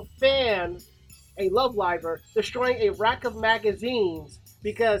of a fan, a Love Liver, destroying a rack of magazines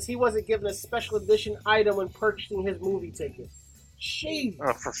because he wasn't given a special edition item when purchasing his movie ticket. Jeez.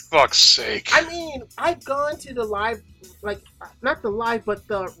 Oh, for fuck's sake. I mean, I've gone to the live, like, not the live, but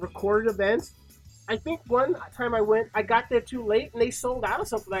the recorded events. I think one time I went, I got there too late, and they sold out of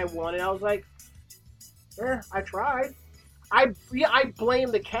something I wanted. I was like, I tried. I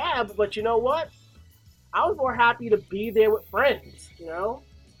blame the cab, but you know what? I was more happy to be there with friends, you know?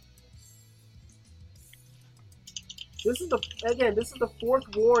 This is the fourth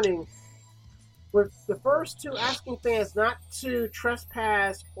warning, with the first two asking fans not to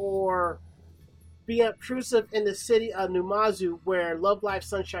trespass or be obtrusive in the city of Numazu where Love Live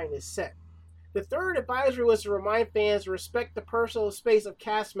Sunshine is set. The third advisory was to remind fans to respect the personal space of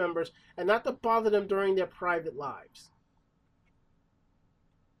cast members and not to bother them during their private lives.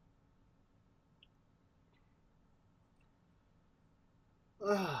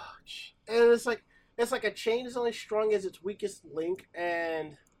 And it's like a chain is only strong as its weakest link,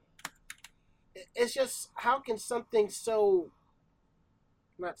 and it's just, how can something so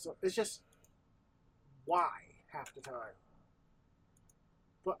not so, it's just why half the time.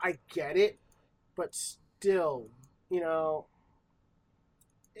 But I get it, but still, you know,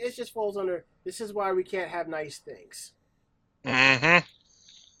 it just falls under, this is why we can't have nice things. Mm-hmm.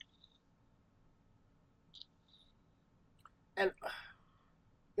 And,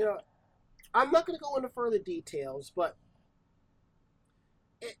 you know, I'm not going to go into further details, but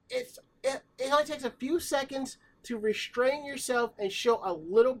it only takes a few seconds to restrain yourself and show a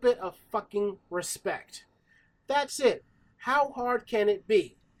little bit of fucking respect. That's it. How hard can it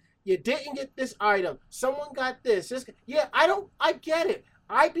be? You didn't get this item. Someone got this. Yeah, I get it.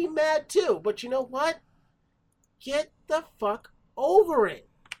 I'd be mad too. But you know what? Get the fuck over it.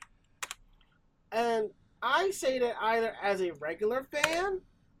 And I say that either as a regular fan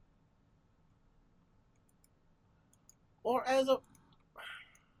or as a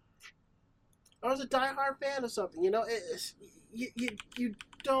diehard fan or something. You know, you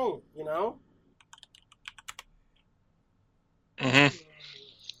don't, you know? Mm-hmm.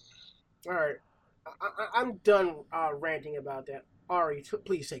 All right, I'm done ranting about that. Ari,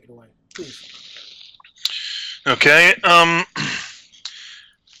 please take it away, please. Okay.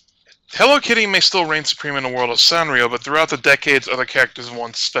 Hello Kitty may still reign supreme in the world of Sanrio, but throughout the decades, other characters have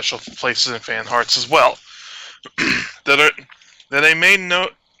won special places in fan hearts as well. that they may no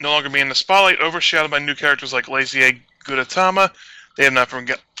longer be in the spotlight, overshadowed by new characters like Lazy Egg Gudetama. They have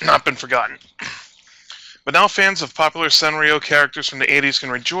not been forgotten. But now fans of popular Sanrio characters from the 80s can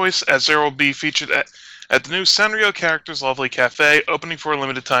rejoice, as there will be featured at the new Sanrio Characters Lovely Cafe, opening for a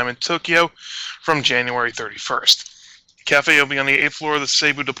limited time in Tokyo from January 31st. The cafe will be on the 8th floor of the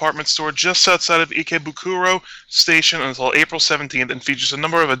Seibu department store just outside of Ikebukuro Station until April 17th, and features a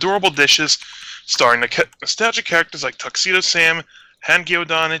number of adorable dishes starring nostalgic characters like Tuxedo Sam,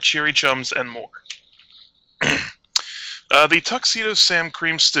 Hangyo-dan, Cheery Chums, and more. The Tuxedo Sam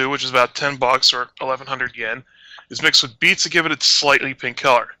cream stew, which is about $10 or 1,100 yen, is mixed with beets to give it its slightly pink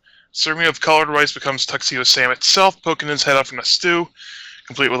color. Serving of colored rice becomes Tuxedo Sam itself, poking his head up from the stew,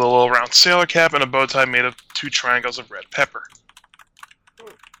 complete with a little round sailor cap and a bow tie made of 2 triangles of red pepper.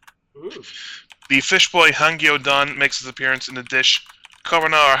 Ooh. The fish boy Hangyo-dan makes his appearance in the dish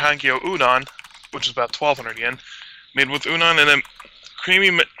Carbonara Hangyo Udon, which is about 1,200 yen, made with udon and a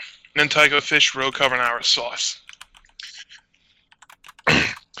creamy Mentaiko fish roe carbonara sauce.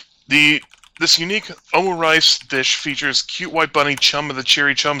 This unique omurice dish features cute white bunny Chum of the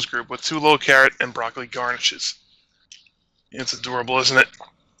Cheery Chums group with 2 little carrot and broccoli garnishes. It's adorable, isn't it?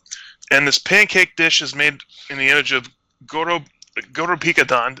 And this pancake dish is made in the image of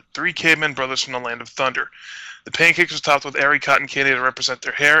Goropikadan, 3 caveman brothers from the Land of Thunder. The pancakes are topped with airy cotton candy to represent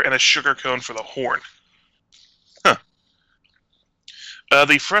their hair and a sugar cone for the horn. Huh.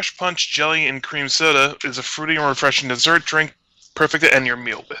 The Fresh Punch Jelly and Cream Soda is a fruity and refreshing dessert drink perfect to end your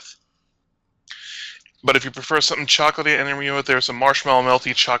meal with. But if you prefer something chocolatey to end your meal with, there's a marshmallow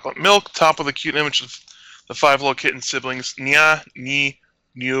melty chocolate milk, topped with a cute image of the 5 little kitten siblings, Nya, Ni,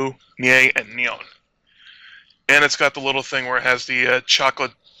 Nyu, Nye, and Nyeon. And it's got the little thing where it has the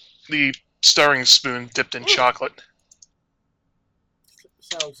chocolate, the stirring spoon dipped in chocolate.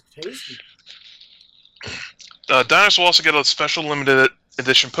 Sounds tasty. Diners will also get a special limited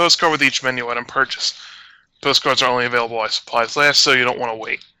edition postcard with each menu item purchase. Postcards are only available while supplies last, so you don't want to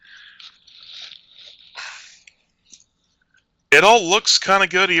wait. It all looks kind of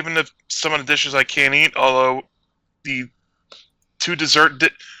good, even if some of the dishes I can't eat, although the 2 dessert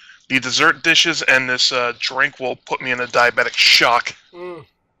dishes and this drink will put me in a diabetic shock. Mm.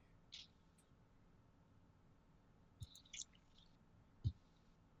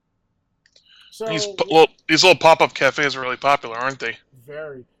 So, these little pop-up cafes are really popular, aren't they?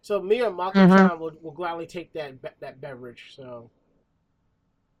 very. So me or Mako-chan will gladly take that beverage. So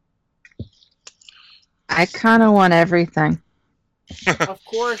I kind of want everything. of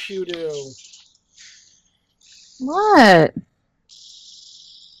course you do. What?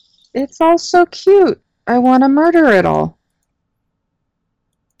 It's all so cute. I want to murder it all.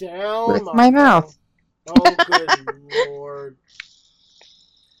 Down With Mako. my mouth. Oh, good lord.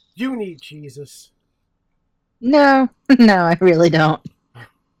 You need Jesus. No, I really don't.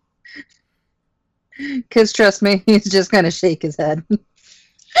 Because trust me, he's just going to shake his head.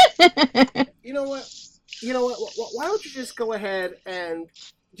 You know what? Why don't you just go ahead and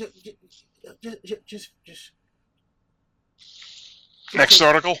just Next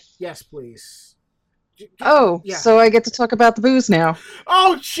article. Yes, please. Oh, yeah. so I get to talk about the booze now.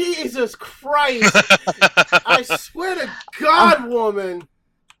 Oh, Jesus Christ! I swear to God, woman.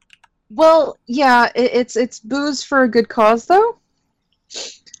 Well, yeah, it's booze for a good cause, though.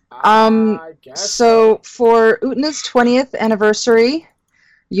 I guess So for Utena's 20th anniversary,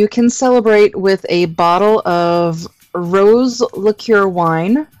 you can celebrate with a bottle of rose liqueur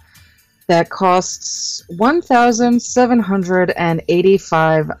wine that costs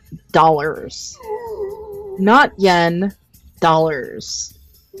 $1,785. Not yen, dollars.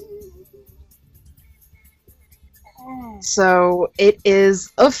 So it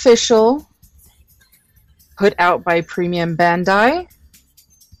is official, put out by Premium Bandai.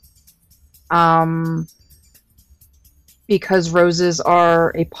 Because roses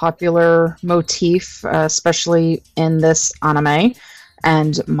are a popular motif, especially in this anime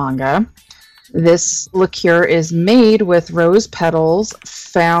and manga. This liqueur is made with rose petals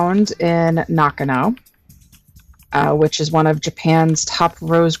found in Nakano, which is one of Japan's top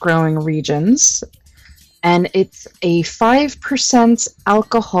rose-growing regions. And it's a 5%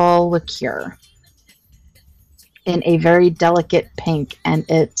 alcohol liqueur in a very delicate pink, and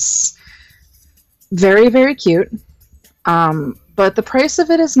it's very, very cute. But the price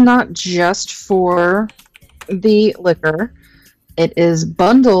of it is not just for the liquor. It is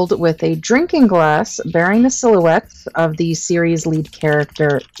bundled with a drinking glass bearing the silhouette of the series lead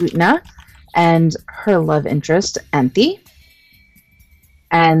character Utena and her love interest Enti.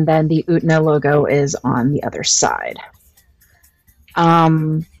 And then the Utena logo is on the other side.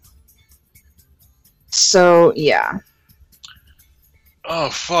 So yeah. Oh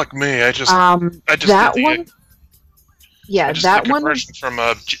fuck me! I just that did the, one. Yeah, I just that did the one. conversion from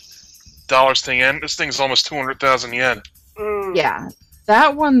dollars to yen. This thing's almost 200,000 yen. Mm. Yeah.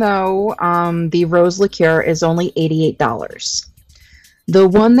 That one, though, the rose liqueur is only $88. The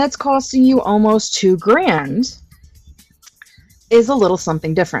one that's costing you almost $2,000 is a little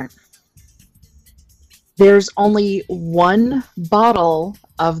something different. There's only one bottle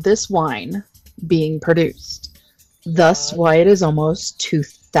of this wine being produced. Thus why it is almost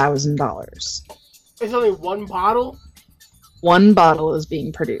 $2,000. It's only one bottle? One bottle is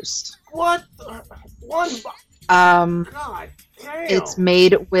being produced. What? One bottle? God damn. It's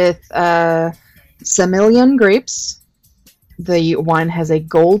made with Semillon grapes. The wine has a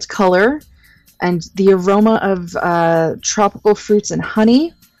gold color, and the aroma of tropical fruits and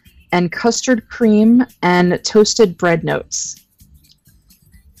honey, and custard cream, and toasted bread notes.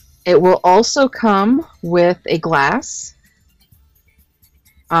 It will also come with a glass,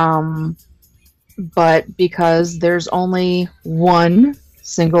 but because there's only one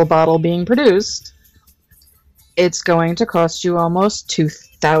single bottle being produced, it's going to cost you almost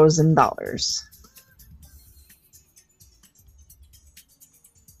 $2,000.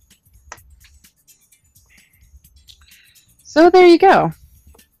 So there you go.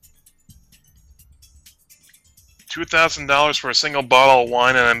 $2,000 for a single bottle of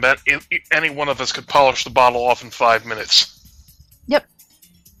wine, and I bet any one of us could polish the bottle off in 5 minutes. Yep.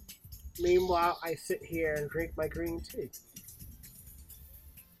 Meanwhile, I sit here and drink my green tea.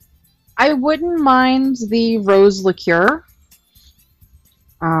 I wouldn't mind the rose liqueur.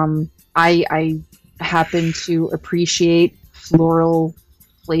 I happen to appreciate floral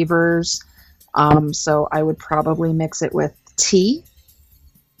flavors, so I would probably mix it with tea,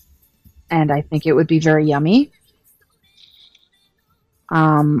 and I think it would be very yummy.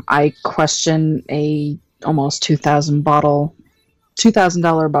 I question a almost $2,000 bottle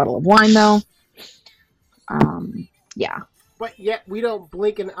of wine, though. Yeah. But yet, we don't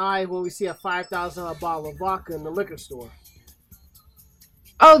blink an eye when we see a $5,000 bottle of vodka in the liquor store.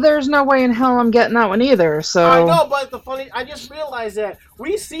 Oh, there's no way in hell I'm getting that one either, so... I know, but I just realized that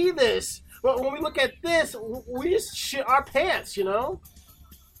we see this, but when we look at this, we just shit our pants, you know?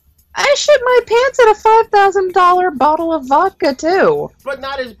 I shit my pants at a $5,000 bottle of vodka, too. But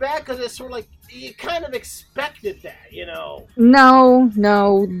not as bad, because it's sort of like, you kind of expected that, you know? No.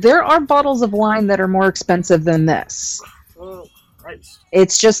 There are bottles of wine that are more expensive than this. Oh, Christ.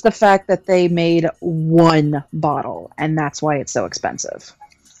 It's just the fact that they made one bottle, and that's why it's so expensive.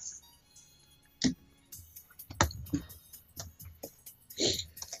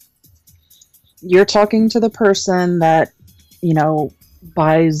 You're talking to the person that,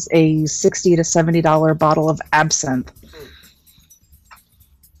 buys a $60 to $70 bottle of absinthe.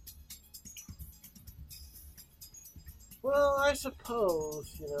 Well, I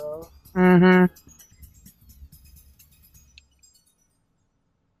suppose, you know. Mm-hmm.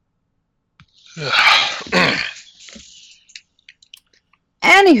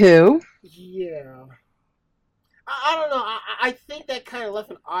 Anywho. Yeah. I don't know. I think that kind of left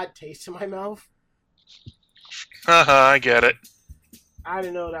an odd taste in my mouth. I get it. I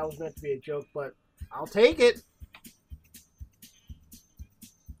didn't know that was meant to be a joke, but I'll take it.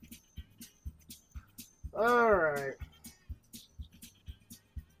 Alright.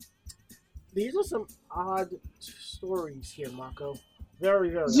 These are some odd stories here, Mako. Very,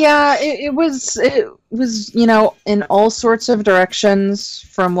 very odd. Yeah, it was, in all sorts of directions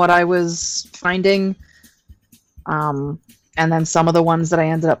from what I was finding. And then some of the ones that I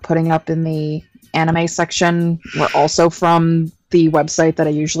ended up putting up in the anime section were also from the website that I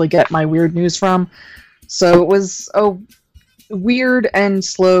usually get my weird news from. So it was a weird and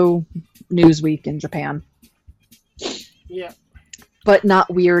slow news week in Japan. Yeah. But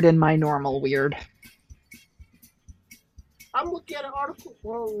not weird in my normal weird. I'm looking at an article.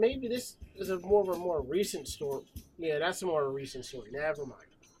 Well, maybe this is a more recent story. Yeah, that's a more recent story. Never mind.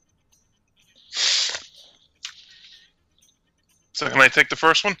 So can I take the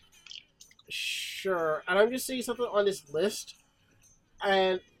first one? Sure. And I'm just seeing something on this list,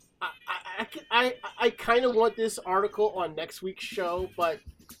 and I kind of want this article on next week's show, but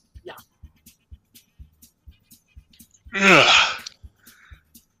yeah. Ugh.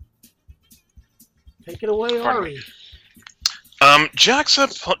 Take it away, Ari.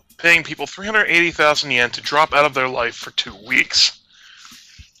 JAXA paying people 380,000 yen to drop out of their life for 2 weeks.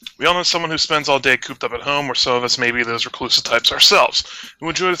 We all know someone who spends all day cooped up at home, or some of us may be those reclusive types ourselves, who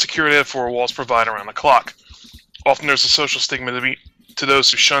enjoy the security that four walls provide around the clock. Often there's a social stigma to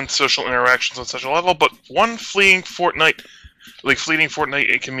those who shun social interactions on such a level, but one fleeting fortnight,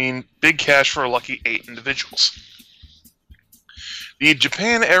 it can mean big cash for a lucky 8 individuals. The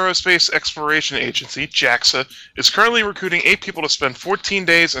Japan Aerospace Exploration Agency, JAXA, is currently recruiting 8 people to spend 14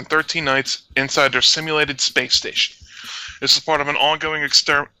 days and 13 nights inside their simulated space station. This is part of an ongoing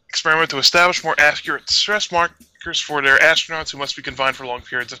experiment to establish more accurate stress markers for their astronauts who must be confined for long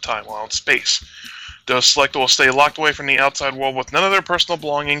periods of time while in space. Those selected will stay locked away from the outside world with none of their personal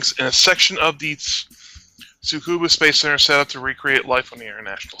belongings in a section of the Tsukuba Space Center set up to recreate life on the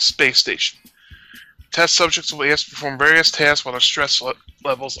International Space Station. Test subjects will be asked to perform various tasks while their stress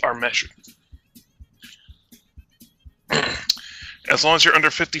levels are measured. As long as you're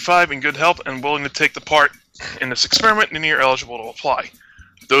under 55 in good health and willing to take the part in this experiment, then you're eligible to apply.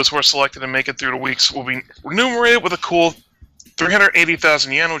 Those who are selected and make it through the weeks will be remunerated with a cool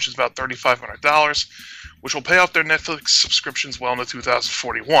 380,000 yen, which is about $3,500, which will pay off their Netflix subscriptions well into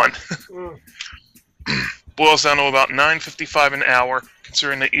 2041. Boils down to about $9.55 an hour,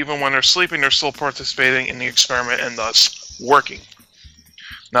 considering that even when they're sleeping, they're still participating in the experiment and thus working.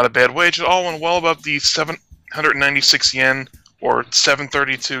 Not a bad wage at all, and well above the 796 yen or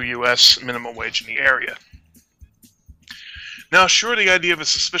 $732 US minimum wage in the area. Now, sure, the idea of a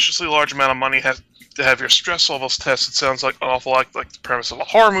suspiciously large amount of money has to have your stress levels tested sounds like an awful lot like the premise of a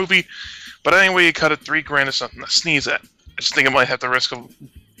horror movie, but anyway, you cut it, $3,000 is something to sneeze at. I just think it might have the risk of.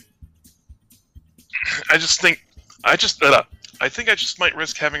 I think I just might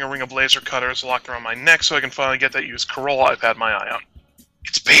risk having a ring of laser cutters locked around my neck so I can finally get that used Corolla I've had my eye on.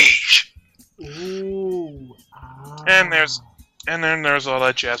 It's beige. Ooh. And then there's all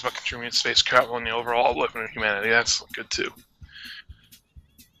that jazz about contributing to space travel and the overall upliftment of humanity. That's good too.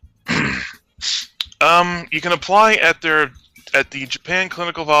 You can apply at the Japan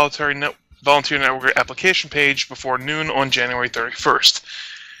Clinical Volunteer Network application page before noon on January 31st.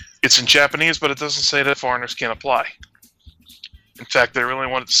 It's in Japanese, but it doesn't say that foreigners can't apply. In fact, they really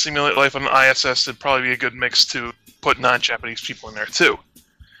wanted to simulate life on the ISS. It'd probably be a good mix to put non-Japanese people in there too.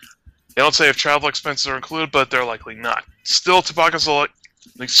 They don't say if travel expenses are included, but they're likely not. Still, Tsukuba's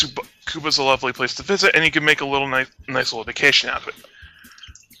a lovely place to visit, and you can make a nice little vacation out of it.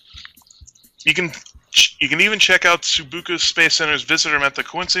 You can even check out Tsukuba Space Center's visitor map that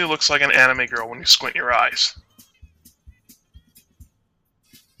coincidentally looks like an anime girl when you squint your eyes.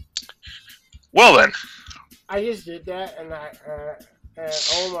 Well then. I just did that, and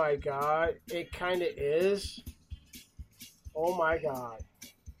oh my god, it kind of is. Oh my god.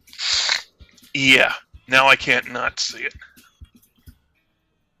 Yeah, now I can't not see it.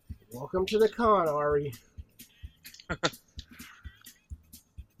 Welcome to the con, Ari.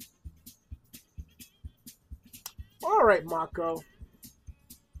 All right, Mako.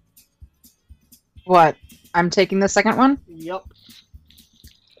 What? I'm taking the second one? Yep.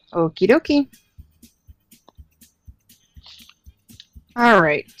 Okie dokie.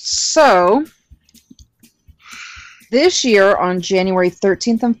 Alright, so this year on January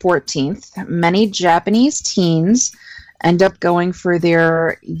 13th and 14th, many Japanese teens end up going for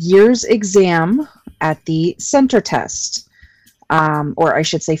their year's exam at the center test. Or I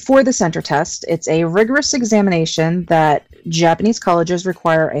should say for the center test. It's a rigorous examination that Japanese colleges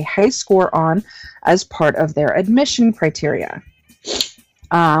require a high score on as part of their admission criteria.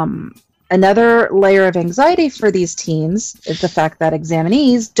 Another layer of anxiety for these teens is the fact that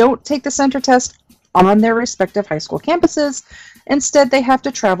examinees don't take the center test on their respective high school campuses. Instead, they have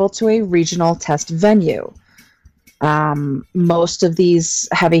to travel to a regional test venue. Most of these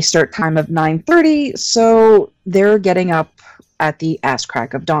have a start time of 9:30, so they're getting up at the ass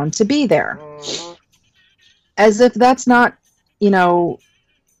crack of dawn to be there. As if that's not,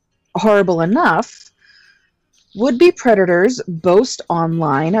 horrible enough, would-be predators boast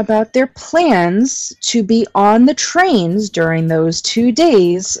online about their plans to be on the trains during those 2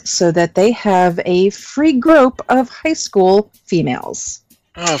 days so that they have a free group of high school females.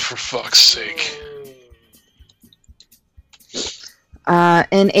 Oh, for fuck's sake.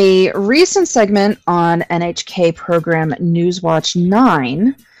 In a recent segment on NHK program Newswatch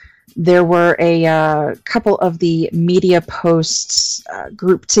 9, there were a couple of the media posts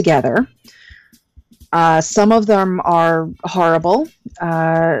grouped together. Some of them are horrible.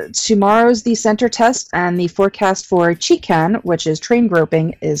 Tomorrow's the center test, and the forecast for Chikan, which is train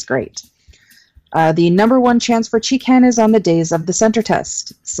groping, is great. The number one chance for Chikan is on the days of the center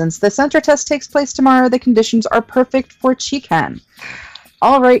test. Since the center test takes place tomorrow, the conditions are perfect for Chikan.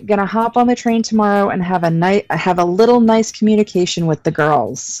 All right, gonna hop on the train tomorrow and have a little nice communication with the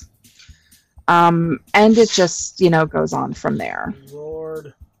girls. And it just, goes on from there.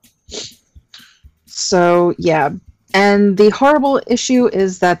 Lord. So, yeah. And the horrible issue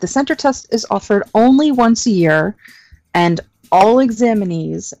is that the center test is offered only once a year, and all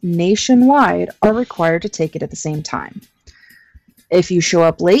examinees nationwide are required to take it at the same time. If you show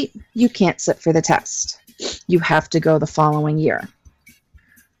up late, you can't sit for the test. You have to go the following year.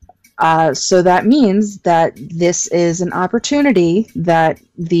 So that means that this is an opportunity that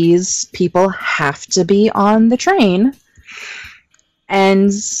these people have to be on the train.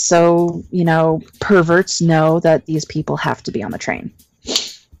 And so, perverts know that these people have to be on the train.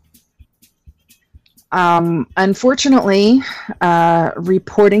 Unfortunately,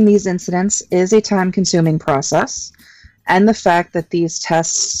 reporting these incidents is a time-consuming process. And the fact that these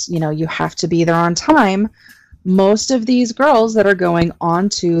tests, you have to be there on time, most of these girls that are going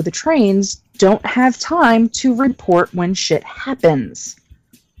onto the trains don't have time to report when shit happens.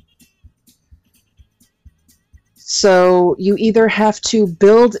 So you either have to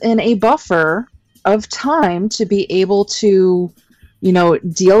build in a buffer of time to be able to,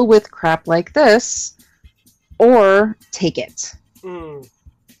 deal with crap like this, or take it. Mm.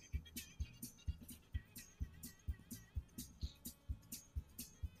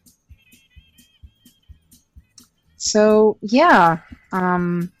 So, yeah,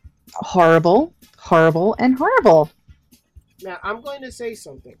 horrible, and horrible. Now, I'm going to say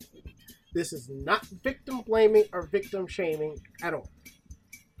something. This is not victim blaming or victim shaming at all.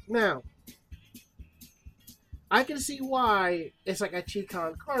 Now, I can see why it's like a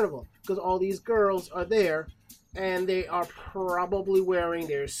Chicon carnival, because all these girls are there, and they are probably wearing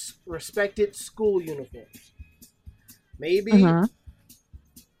their respected school uniforms. Maybe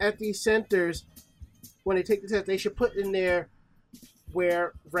at these centers, when they take the test, they should put in there,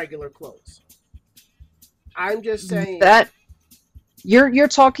 wear regular clothes. I'm just saying that you're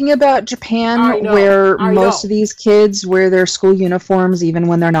talking about Japan, where most of these kids wear their school uniforms even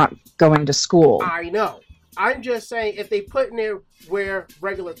when they're not going to school. I know. I'm just saying if they put in there wear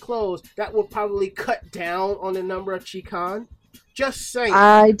regular clothes, that will probably cut down on the number of Chicon. Just saying.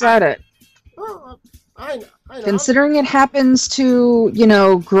 I doubt it. Oh, I know. Considering it happens to,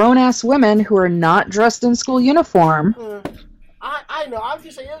 grown-ass women who are not dressed in school uniform. I know. I'm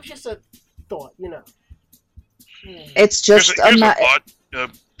just saying, it was just a thought, It's just here's a thought.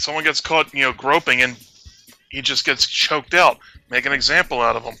 Someone gets caught, groping, and he just gets choked out. Make an example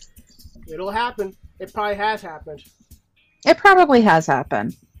out of him. It'll happen. It probably has happened. It probably has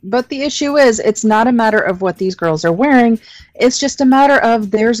happened. But the issue is, it's not a matter of what these girls are wearing. It's just a matter of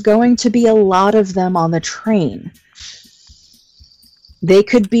there's going to be a lot of them on the train. They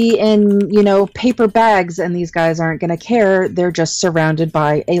could be in, paper bags, and these guys aren't going to care. They're just surrounded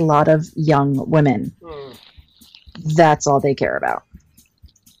by a lot of young women. That's all they care about.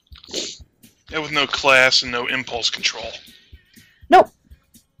 Yeah, with no class and no impulse control. Nope.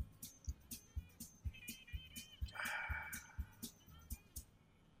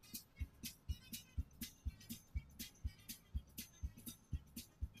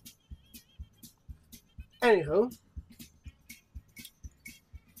 Anywho,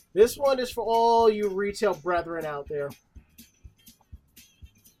 this one is for all you retail brethren out there.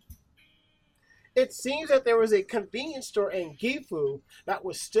 It seems that there was a convenience store in Gifu that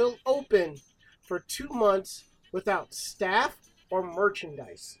was still open for 2 months without staff or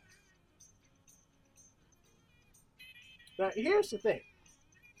merchandise. Now, here's the thing.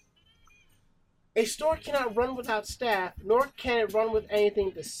 A store cannot run without staff, nor can it run with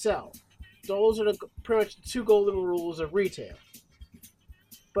anything to sell. Those are pretty much the 2 golden rules of retail.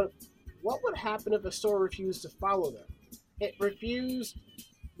 But what would happen if a store refused to follow them? It refused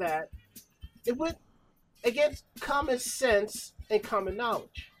that. It went against common sense and common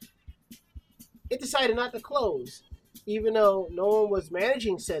knowledge. It decided not to close, even though no one was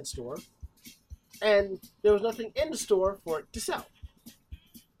managing said store, and there was nothing in the store for it to sell.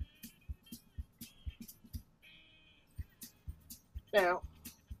 Now,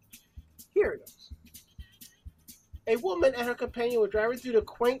 here it is. A woman and her companion were driving through the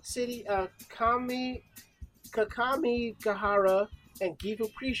quaint city of Kakamigahara and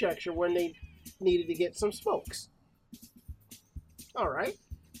Gifu Prefecture when they needed to get some smokes. Alright.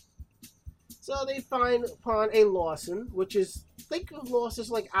 So they find upon a Lawson, which is, think of Lawson as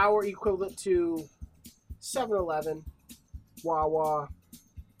like our equivalent to 7-Eleven, Wawa,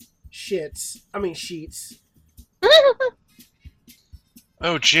 Sheets.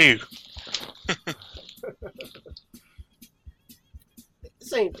 Oh, gee.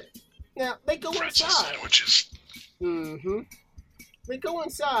 Same thing. Now, they go Pretzel inside. sandwiches. They go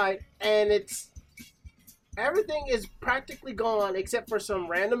inside, and everything is practically gone except for some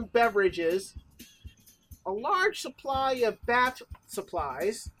random beverages, a large supply of bath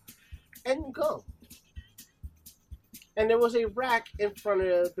supplies, and gum. And there was a rack in front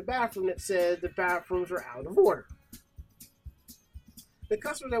of the bathroom that said the bathrooms were out of order. The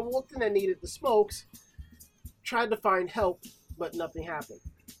customers that walked in and needed the smokes tried to find help but nothing happened.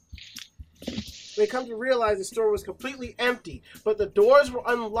 They come to realize the store was completely empty, but the doors were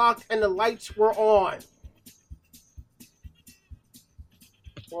unlocked and the lights were on.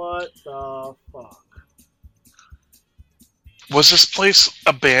 What the fuck? Was this place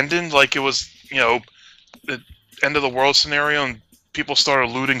abandoned like it was, the end of the world scenario and people started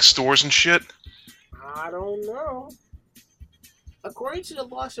looting stores and shit? I don't know. According to the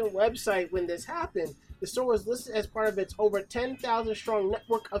Lawson website, when this happened, the store was listed as part of its over 10,000 strong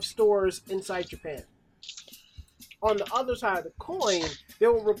network of stores inside Japan. On the other side of the coin,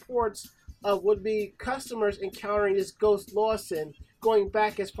 there were reports of would-be customers encountering this ghost Lawson going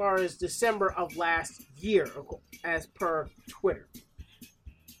back as far as December of last year, as per Twitter.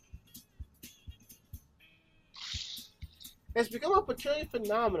 It's become a peculiar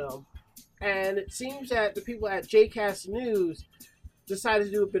phenomenon, and it seems that the people at JCast News decided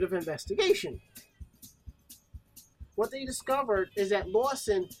to do a bit of investigation. What they discovered is that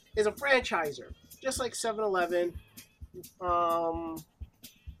Lawson is a franchiser, just like 7-Eleven,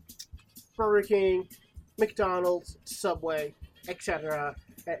 Burger King, McDonald's, Subway, etc.,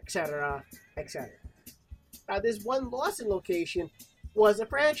 etc., etc. Now, this one Lawson location is a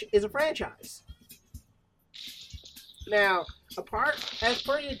franchise. Now, as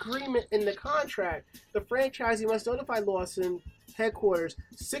per the agreement in the contract, the franchisee must notify Lawson headquarters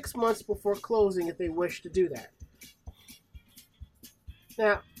 6 months before closing if they wish to do that.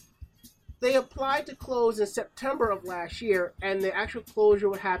 Now, they applied to close in September of last year, and the actual closure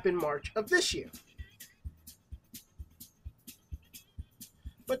would happen March of this year.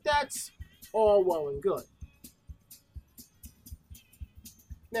 But that's all well and good.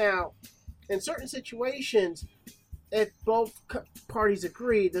 Now, in certain situations, if both parties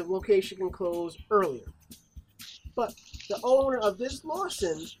agree, the location can close earlier. But the owner of this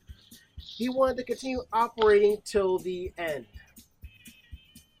Lawson, he wanted to continue operating till the end.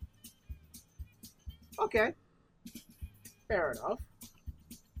 Okay, fair enough.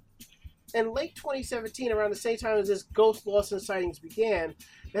 In late 2017, around the same time as this ghost Lawson sightings began,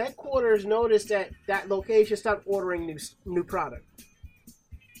 the headquarters noticed that that location stopped ordering new product.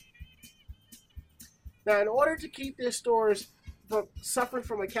 Now, in order to keep their stores from suffering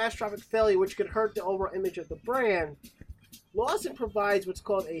from a catastrophic failure which could hurt the overall image of the brand, Lawson provides what's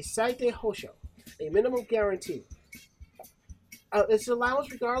called a Saite Hosho, a minimum guarantee. It's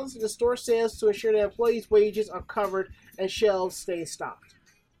allowance regardless of the store sales to ensure that employees' wages are covered and shelves stay stocked.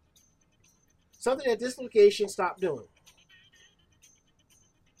 Something that this location stopped doing.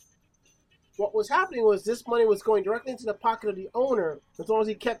 What was happening was this money was going directly into the pocket of the owner as long as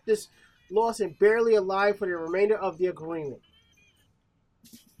he kept this Lawson barely alive for the remainder of the agreement.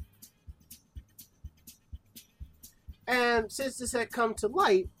 And since this had come to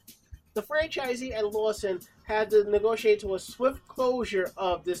light, the franchisee and Lawson had to negotiate to a swift closure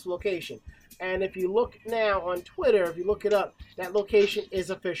of this location. And if you look now on Twitter, if you look it up, that location is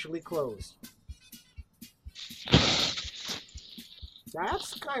officially closed.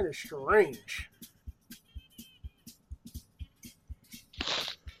 That's kind of strange.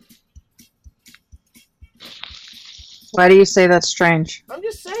 Why do you say that's strange? I'm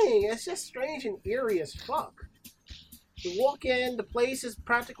just saying, it's just strange and eerie as fuck. You walk in, the place is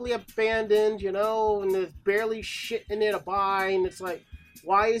practically abandoned, and there's barely shit in there to buy, and it's like,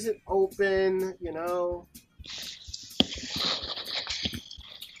 why is it open,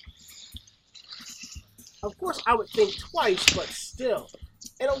 Of course, I would think twice, but still.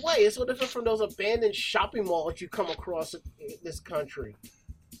 In a way, it's so different from those abandoned shopping malls you come across in this country.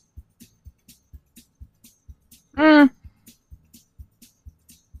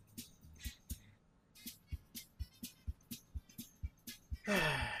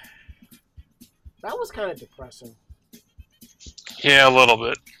 That was kind of depressing. Yeah, a little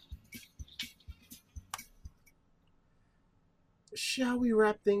bit. Shall we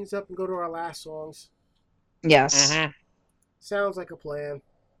wrap things up and go to our last songs? Yes. Mm-hmm. Sounds like a plan.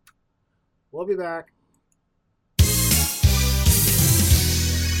 We'll be back.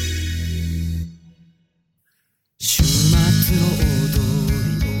 週末の踊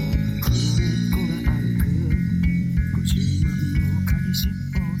りを黒猫が歩くご自慢の紙尻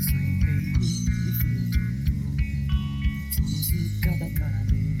尾水平にふとその姿から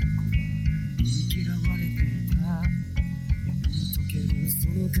猫は言い嫌われていたやり溶けるそ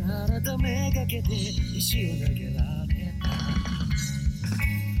の体めがけて石を投げられた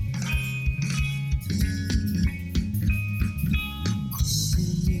孤独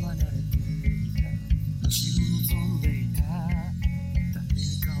には慣れていた後ろ望んでいた誰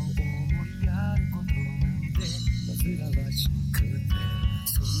かを思いやることなんて煩わしくて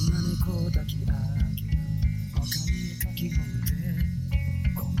そんな猫抱き上げる赤い絵描き本で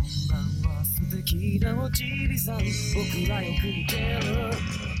敵なおじりさん僕らよく似てる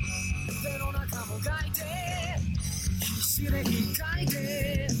腕の中もがいて必死で控え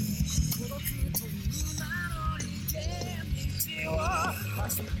て届くという名の人間道を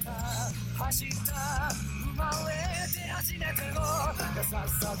走った生まれて初めての優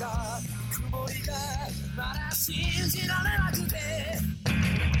しさが曇りがまだ信じられなくて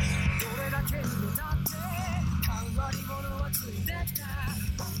どれだけにもだって変わり者はついてきた、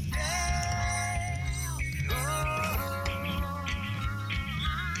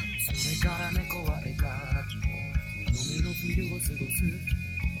それから猫は絵描きの夢の冬を過ごす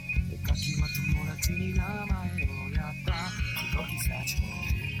絵描きは友達に名前をやった黒木幸子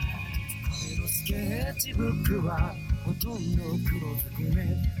彼のスケッチブックはほとんど黒ずくめ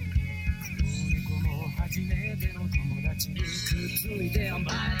黒猫も初めての友達にくっついて甘え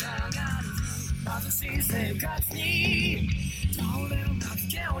たがる貧しい生活に倒れる泣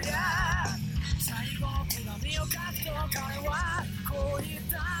き毛をや最後手紙を書くと彼はこう言っ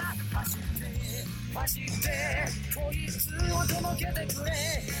た走ってこいつを届けてくれ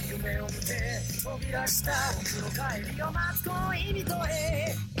夢を見て飛び出した僕の帰りを待つ恋人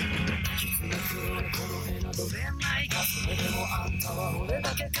へきつなくこの辺などれないかそれでもあんたは俺だ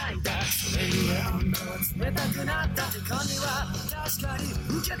け書いたそれゆえあんたは冷たくなった手紙は確かに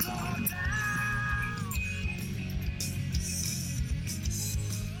受け取った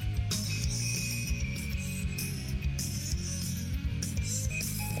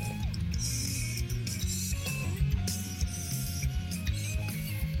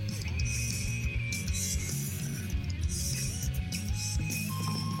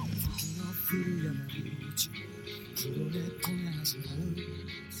古山道黒猫が走る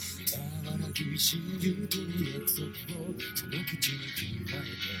たわらぎ親友との約束をその口に加え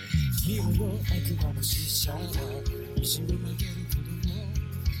て火の悪魔の死者は石を曲げる子供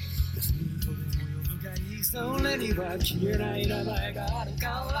休むとでも呼ぶがいいそれには消えない名前があるか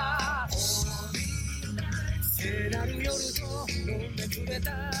ら聖なる夜と飲んでくれ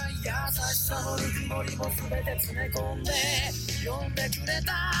た優しさもぬくもりも全て詰め込んで呼んでくれ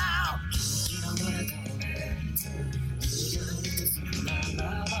た嫌われた俺逃げられてするな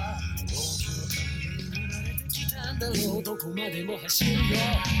らば大きな顔に生まれてきたんだろうどこまでも走るよ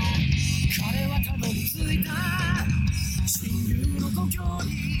彼はたどり着いた親友の故郷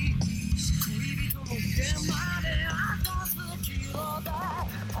に恋人の家まであと数キロだ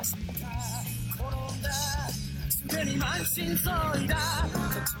走った転んだすでに満身創痍だ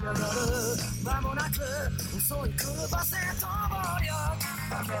立ち上がる間もなく襲い来るバスへ逃亡よ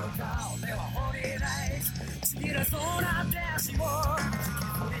負けるか俺は降りないちぎれそうな手足をみん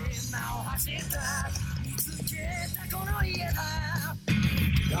なを走った見つけたこの家だ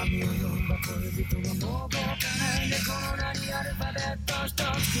神を呼んだ恋人はもう動かない猫の名にアルファベット一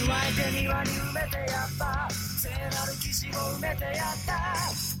つ加えて庭に埋めてやった聖なる騎士を埋めてやっ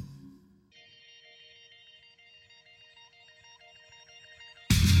た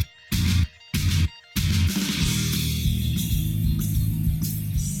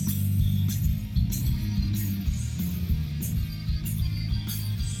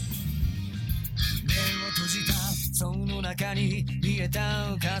その中に見えた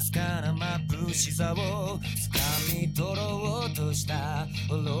かすかな眩しさを掴み取ろうとした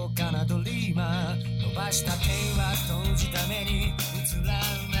愚かなドリーマー伸ばした手は閉じた目に映らな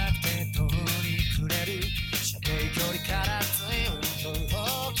くて通りくれる射程距離から随分遠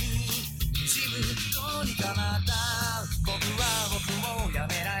く自分どうにかなった僕は僕をや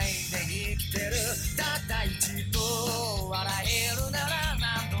めないで生きてるたった一度笑えるなら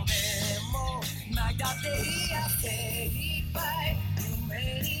何度でも泣いたっていいやっていっぱい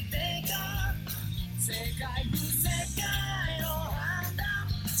夢に出た世界不世界の判断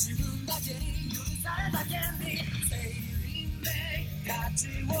自分だけに許された権利セーリンで価値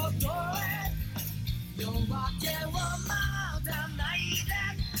を問え夜明けをまだないで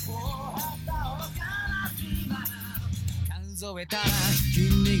もう旗をから今数えたら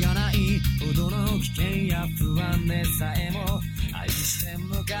君がないほどの危険や不安でさえも愛して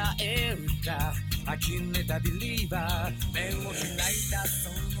迎え撃った呆れたビリーバー目を開いたそ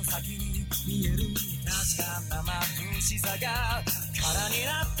の先に見える確かな眩しさが空に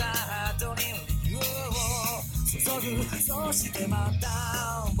なった後に理由を注ぐそしてま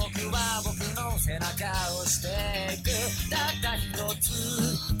た僕は僕の背中を押していくたった一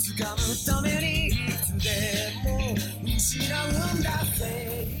つ掴むためにいつでも失うんだ精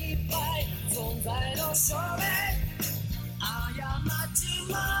一杯存在の証明過ち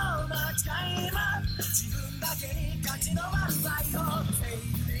も間違いも自分だけに勝ちの悪さよ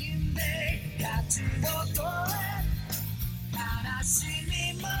全員で勝ちを問え悲し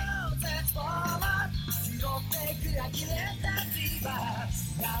みも絶望は拾ってく呆れたディーバ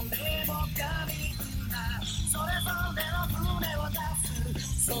誰もがみんなそれぞれの船を出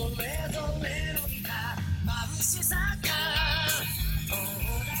すそれぞれの皆眩しさが灯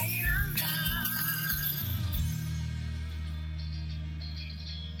台なんだ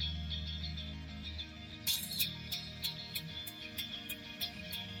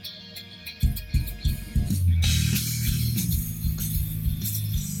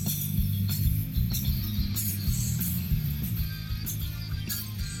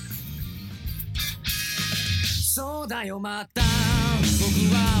そうだよまた僕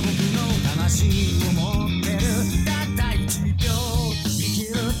は僕の魂を持ってるたった1秒生き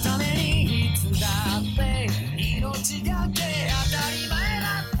るためにいつだって命がけ当たり前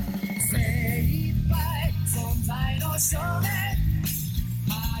だ精一杯存在の証明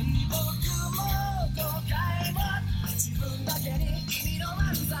敗北も後悔も自分だけに意味の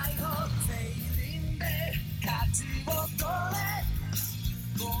漫才を全員で勝ちを取れ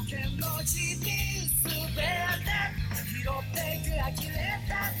冒険の地にすべて拾ってく呆れ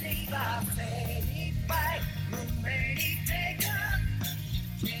たディーバ精一杯運命に手が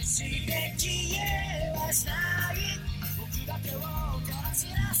決して消えはしない僕だけを照らし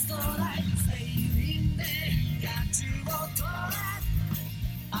出すトライ全員で勝ちを取れ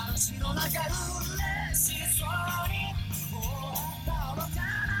嵐の中嬉しそうに終わった愚か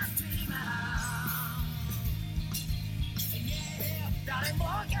なディーバ誰も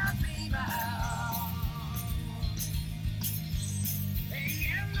がビーバー永遠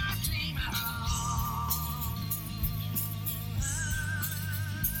のドリーマー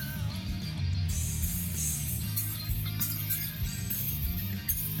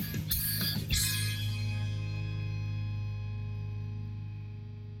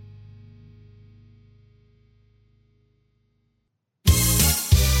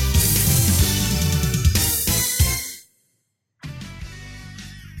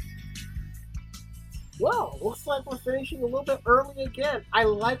Well, looks like we're finishing a little bit early again. I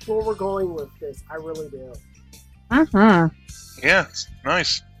like where we're going with this. I really do. Yeah, it's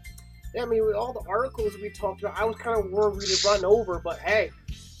nice. Yeah, I mean, with all the articles we talked about, I was kind of worried we'd run over, but hey,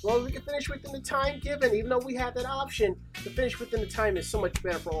 as long as we can finish within the time given, even though we have that option, to finish within the time is so much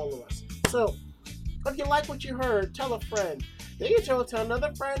better for all of us. So, if you like what you heard, tell a friend. Then you tell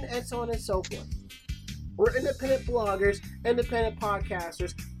another friend, and so on and so forth. We're independent bloggers, independent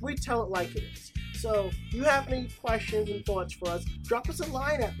podcasters. We tell it like it is. So, if you have any questions and thoughts for us, drop us a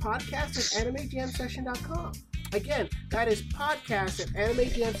line at podcast@animejamsession.com. Again, that is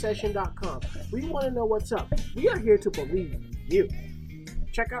podcast@animejamsession.com. We want to know what's up. We are here to believe you.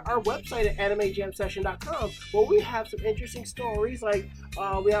 Check out our website at animejamsession.com where we have some interesting stories like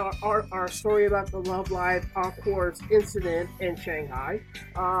we have our story about the Love Live Accords incident in Shanghai.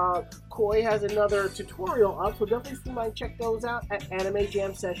 Koi has another tutorial up, so definitely swing by and check those out at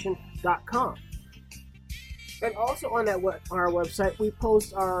animejamsession.com. And also on our website, we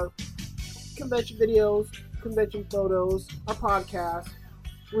post our convention videos, convention photos, our podcast,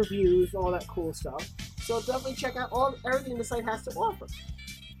 reviews, all that cool stuff. So definitely check out everything the site has to offer.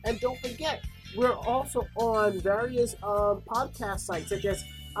 And don't forget, we're also on various podcast sites such as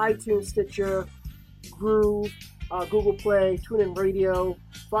iTunes, Stitcher, Groove, Google Play, TuneIn Radio,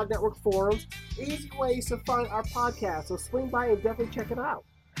 Fog Network forums. Easy ways to find our podcast. So swing by and definitely check it out.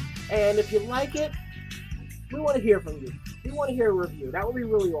 And if you like it, we want to hear from you. We want to hear a review. That would be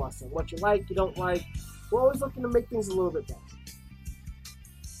really awesome. What you like, you don't like. We're always looking to make things a little bit better.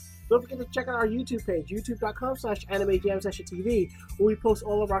 Don't forget to check out our YouTube page, youtube.com/AnimeJamSessionTV, where we post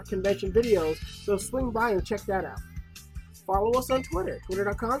all of our convention videos, so swing by and check that out. Follow us on Twitter,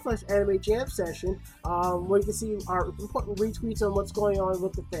 twitter.com/AnimeJamSession, where you can see our important retweets on what's going on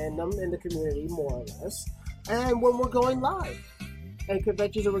with the fandom and the community, more or less, and when we're going live, and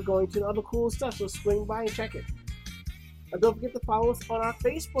conventions that we're going to, and other cool stuff, so swing by and check it. And don't forget to follow us on our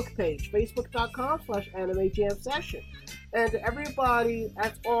Facebook page, facebook.com/AnimeJamSession. And to everybody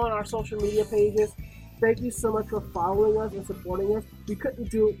that's on our social media pages, thank you so much for following us and supporting us. We couldn't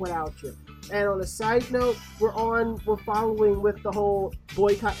do it without you. And on a side note, we're following with the whole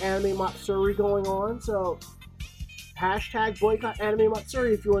Boycott Anime Matsuri going on, so hashtag Boycott Anime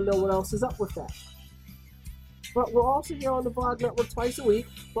Matsuri if you want to know what else is up with that. But we're also here on the Vlog Network twice a week,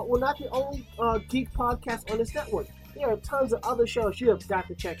 but we're not the only geek podcast on this network. There are tons of other shows you have got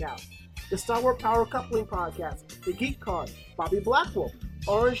to check out. The Star Wars Power Coupling Podcast, The Geek Card, Bobby Blackwolf,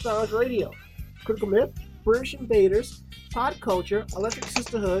 Orange Lounge Radio, Critical Myth, British Invaders, Pod Culture, Electric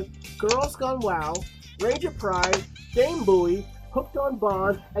Sisterhood, Girls Gone WoW, Ranger Pride, Dame Bowie, Hooked on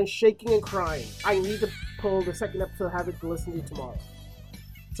Bond, and Shaking and Crying. I need to pull the second episode and have it to listen to tomorrow.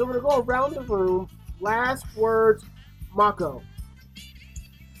 So we're going to go around the room. Last words, Mako.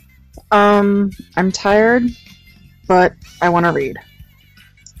 I'm tired, but I want to read.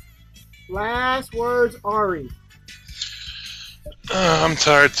 Last words, Ari. I'm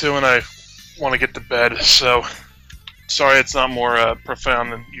tired too, and I want to get to bed. So sorry, it's not more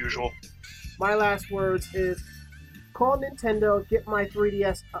profound than usual. My last words is call Nintendo, get my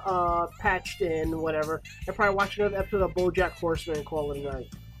 3DS patched in, whatever, and probably watch another episode of BoJack Horseman and call it a night.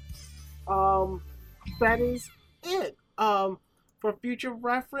 That is it. For future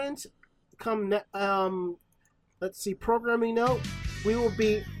reference, let's see, programming note. We will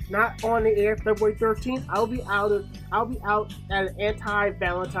be not on the air February 13th. I'll be out at an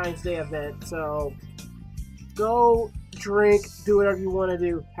anti-Valentine's Day event. So go drink, do whatever you want to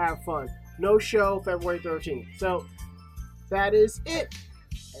do, have fun. No show February 13th. So that is it.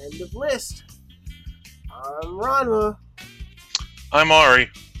 End of list. I'm Ranma. I'm Ari.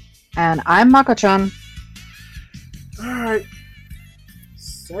 And I'm Mako-chan. Alright.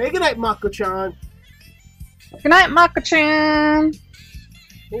 Say goodnight, Mako-chan. Good night, Mako-chan.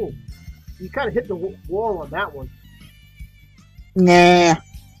 Oh, you kind of hit the wall on that one. Nah.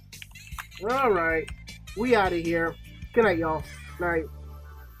 Alright. We out of here. Good night, y'all. Night.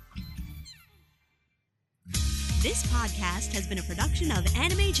 This podcast has been a production of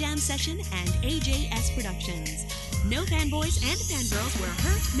Anime Jam Session and AJS Productions. No fanboys and fangirls were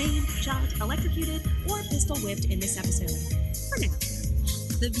hurt, maimed, shot, electrocuted, or pistol whipped in this episode. For now.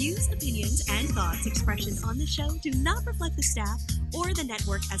 The views, opinions, and thoughts expressed on the show do not reflect the staff or the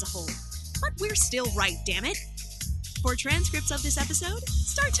network as a whole. But we're still right, damn it! For transcripts of this episode,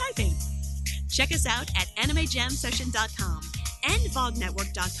 start typing. Check us out at animejamsession.com and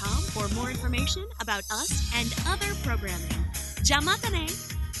vognetwork.com for more information about us and other programming.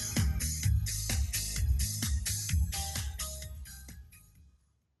 Jamatane!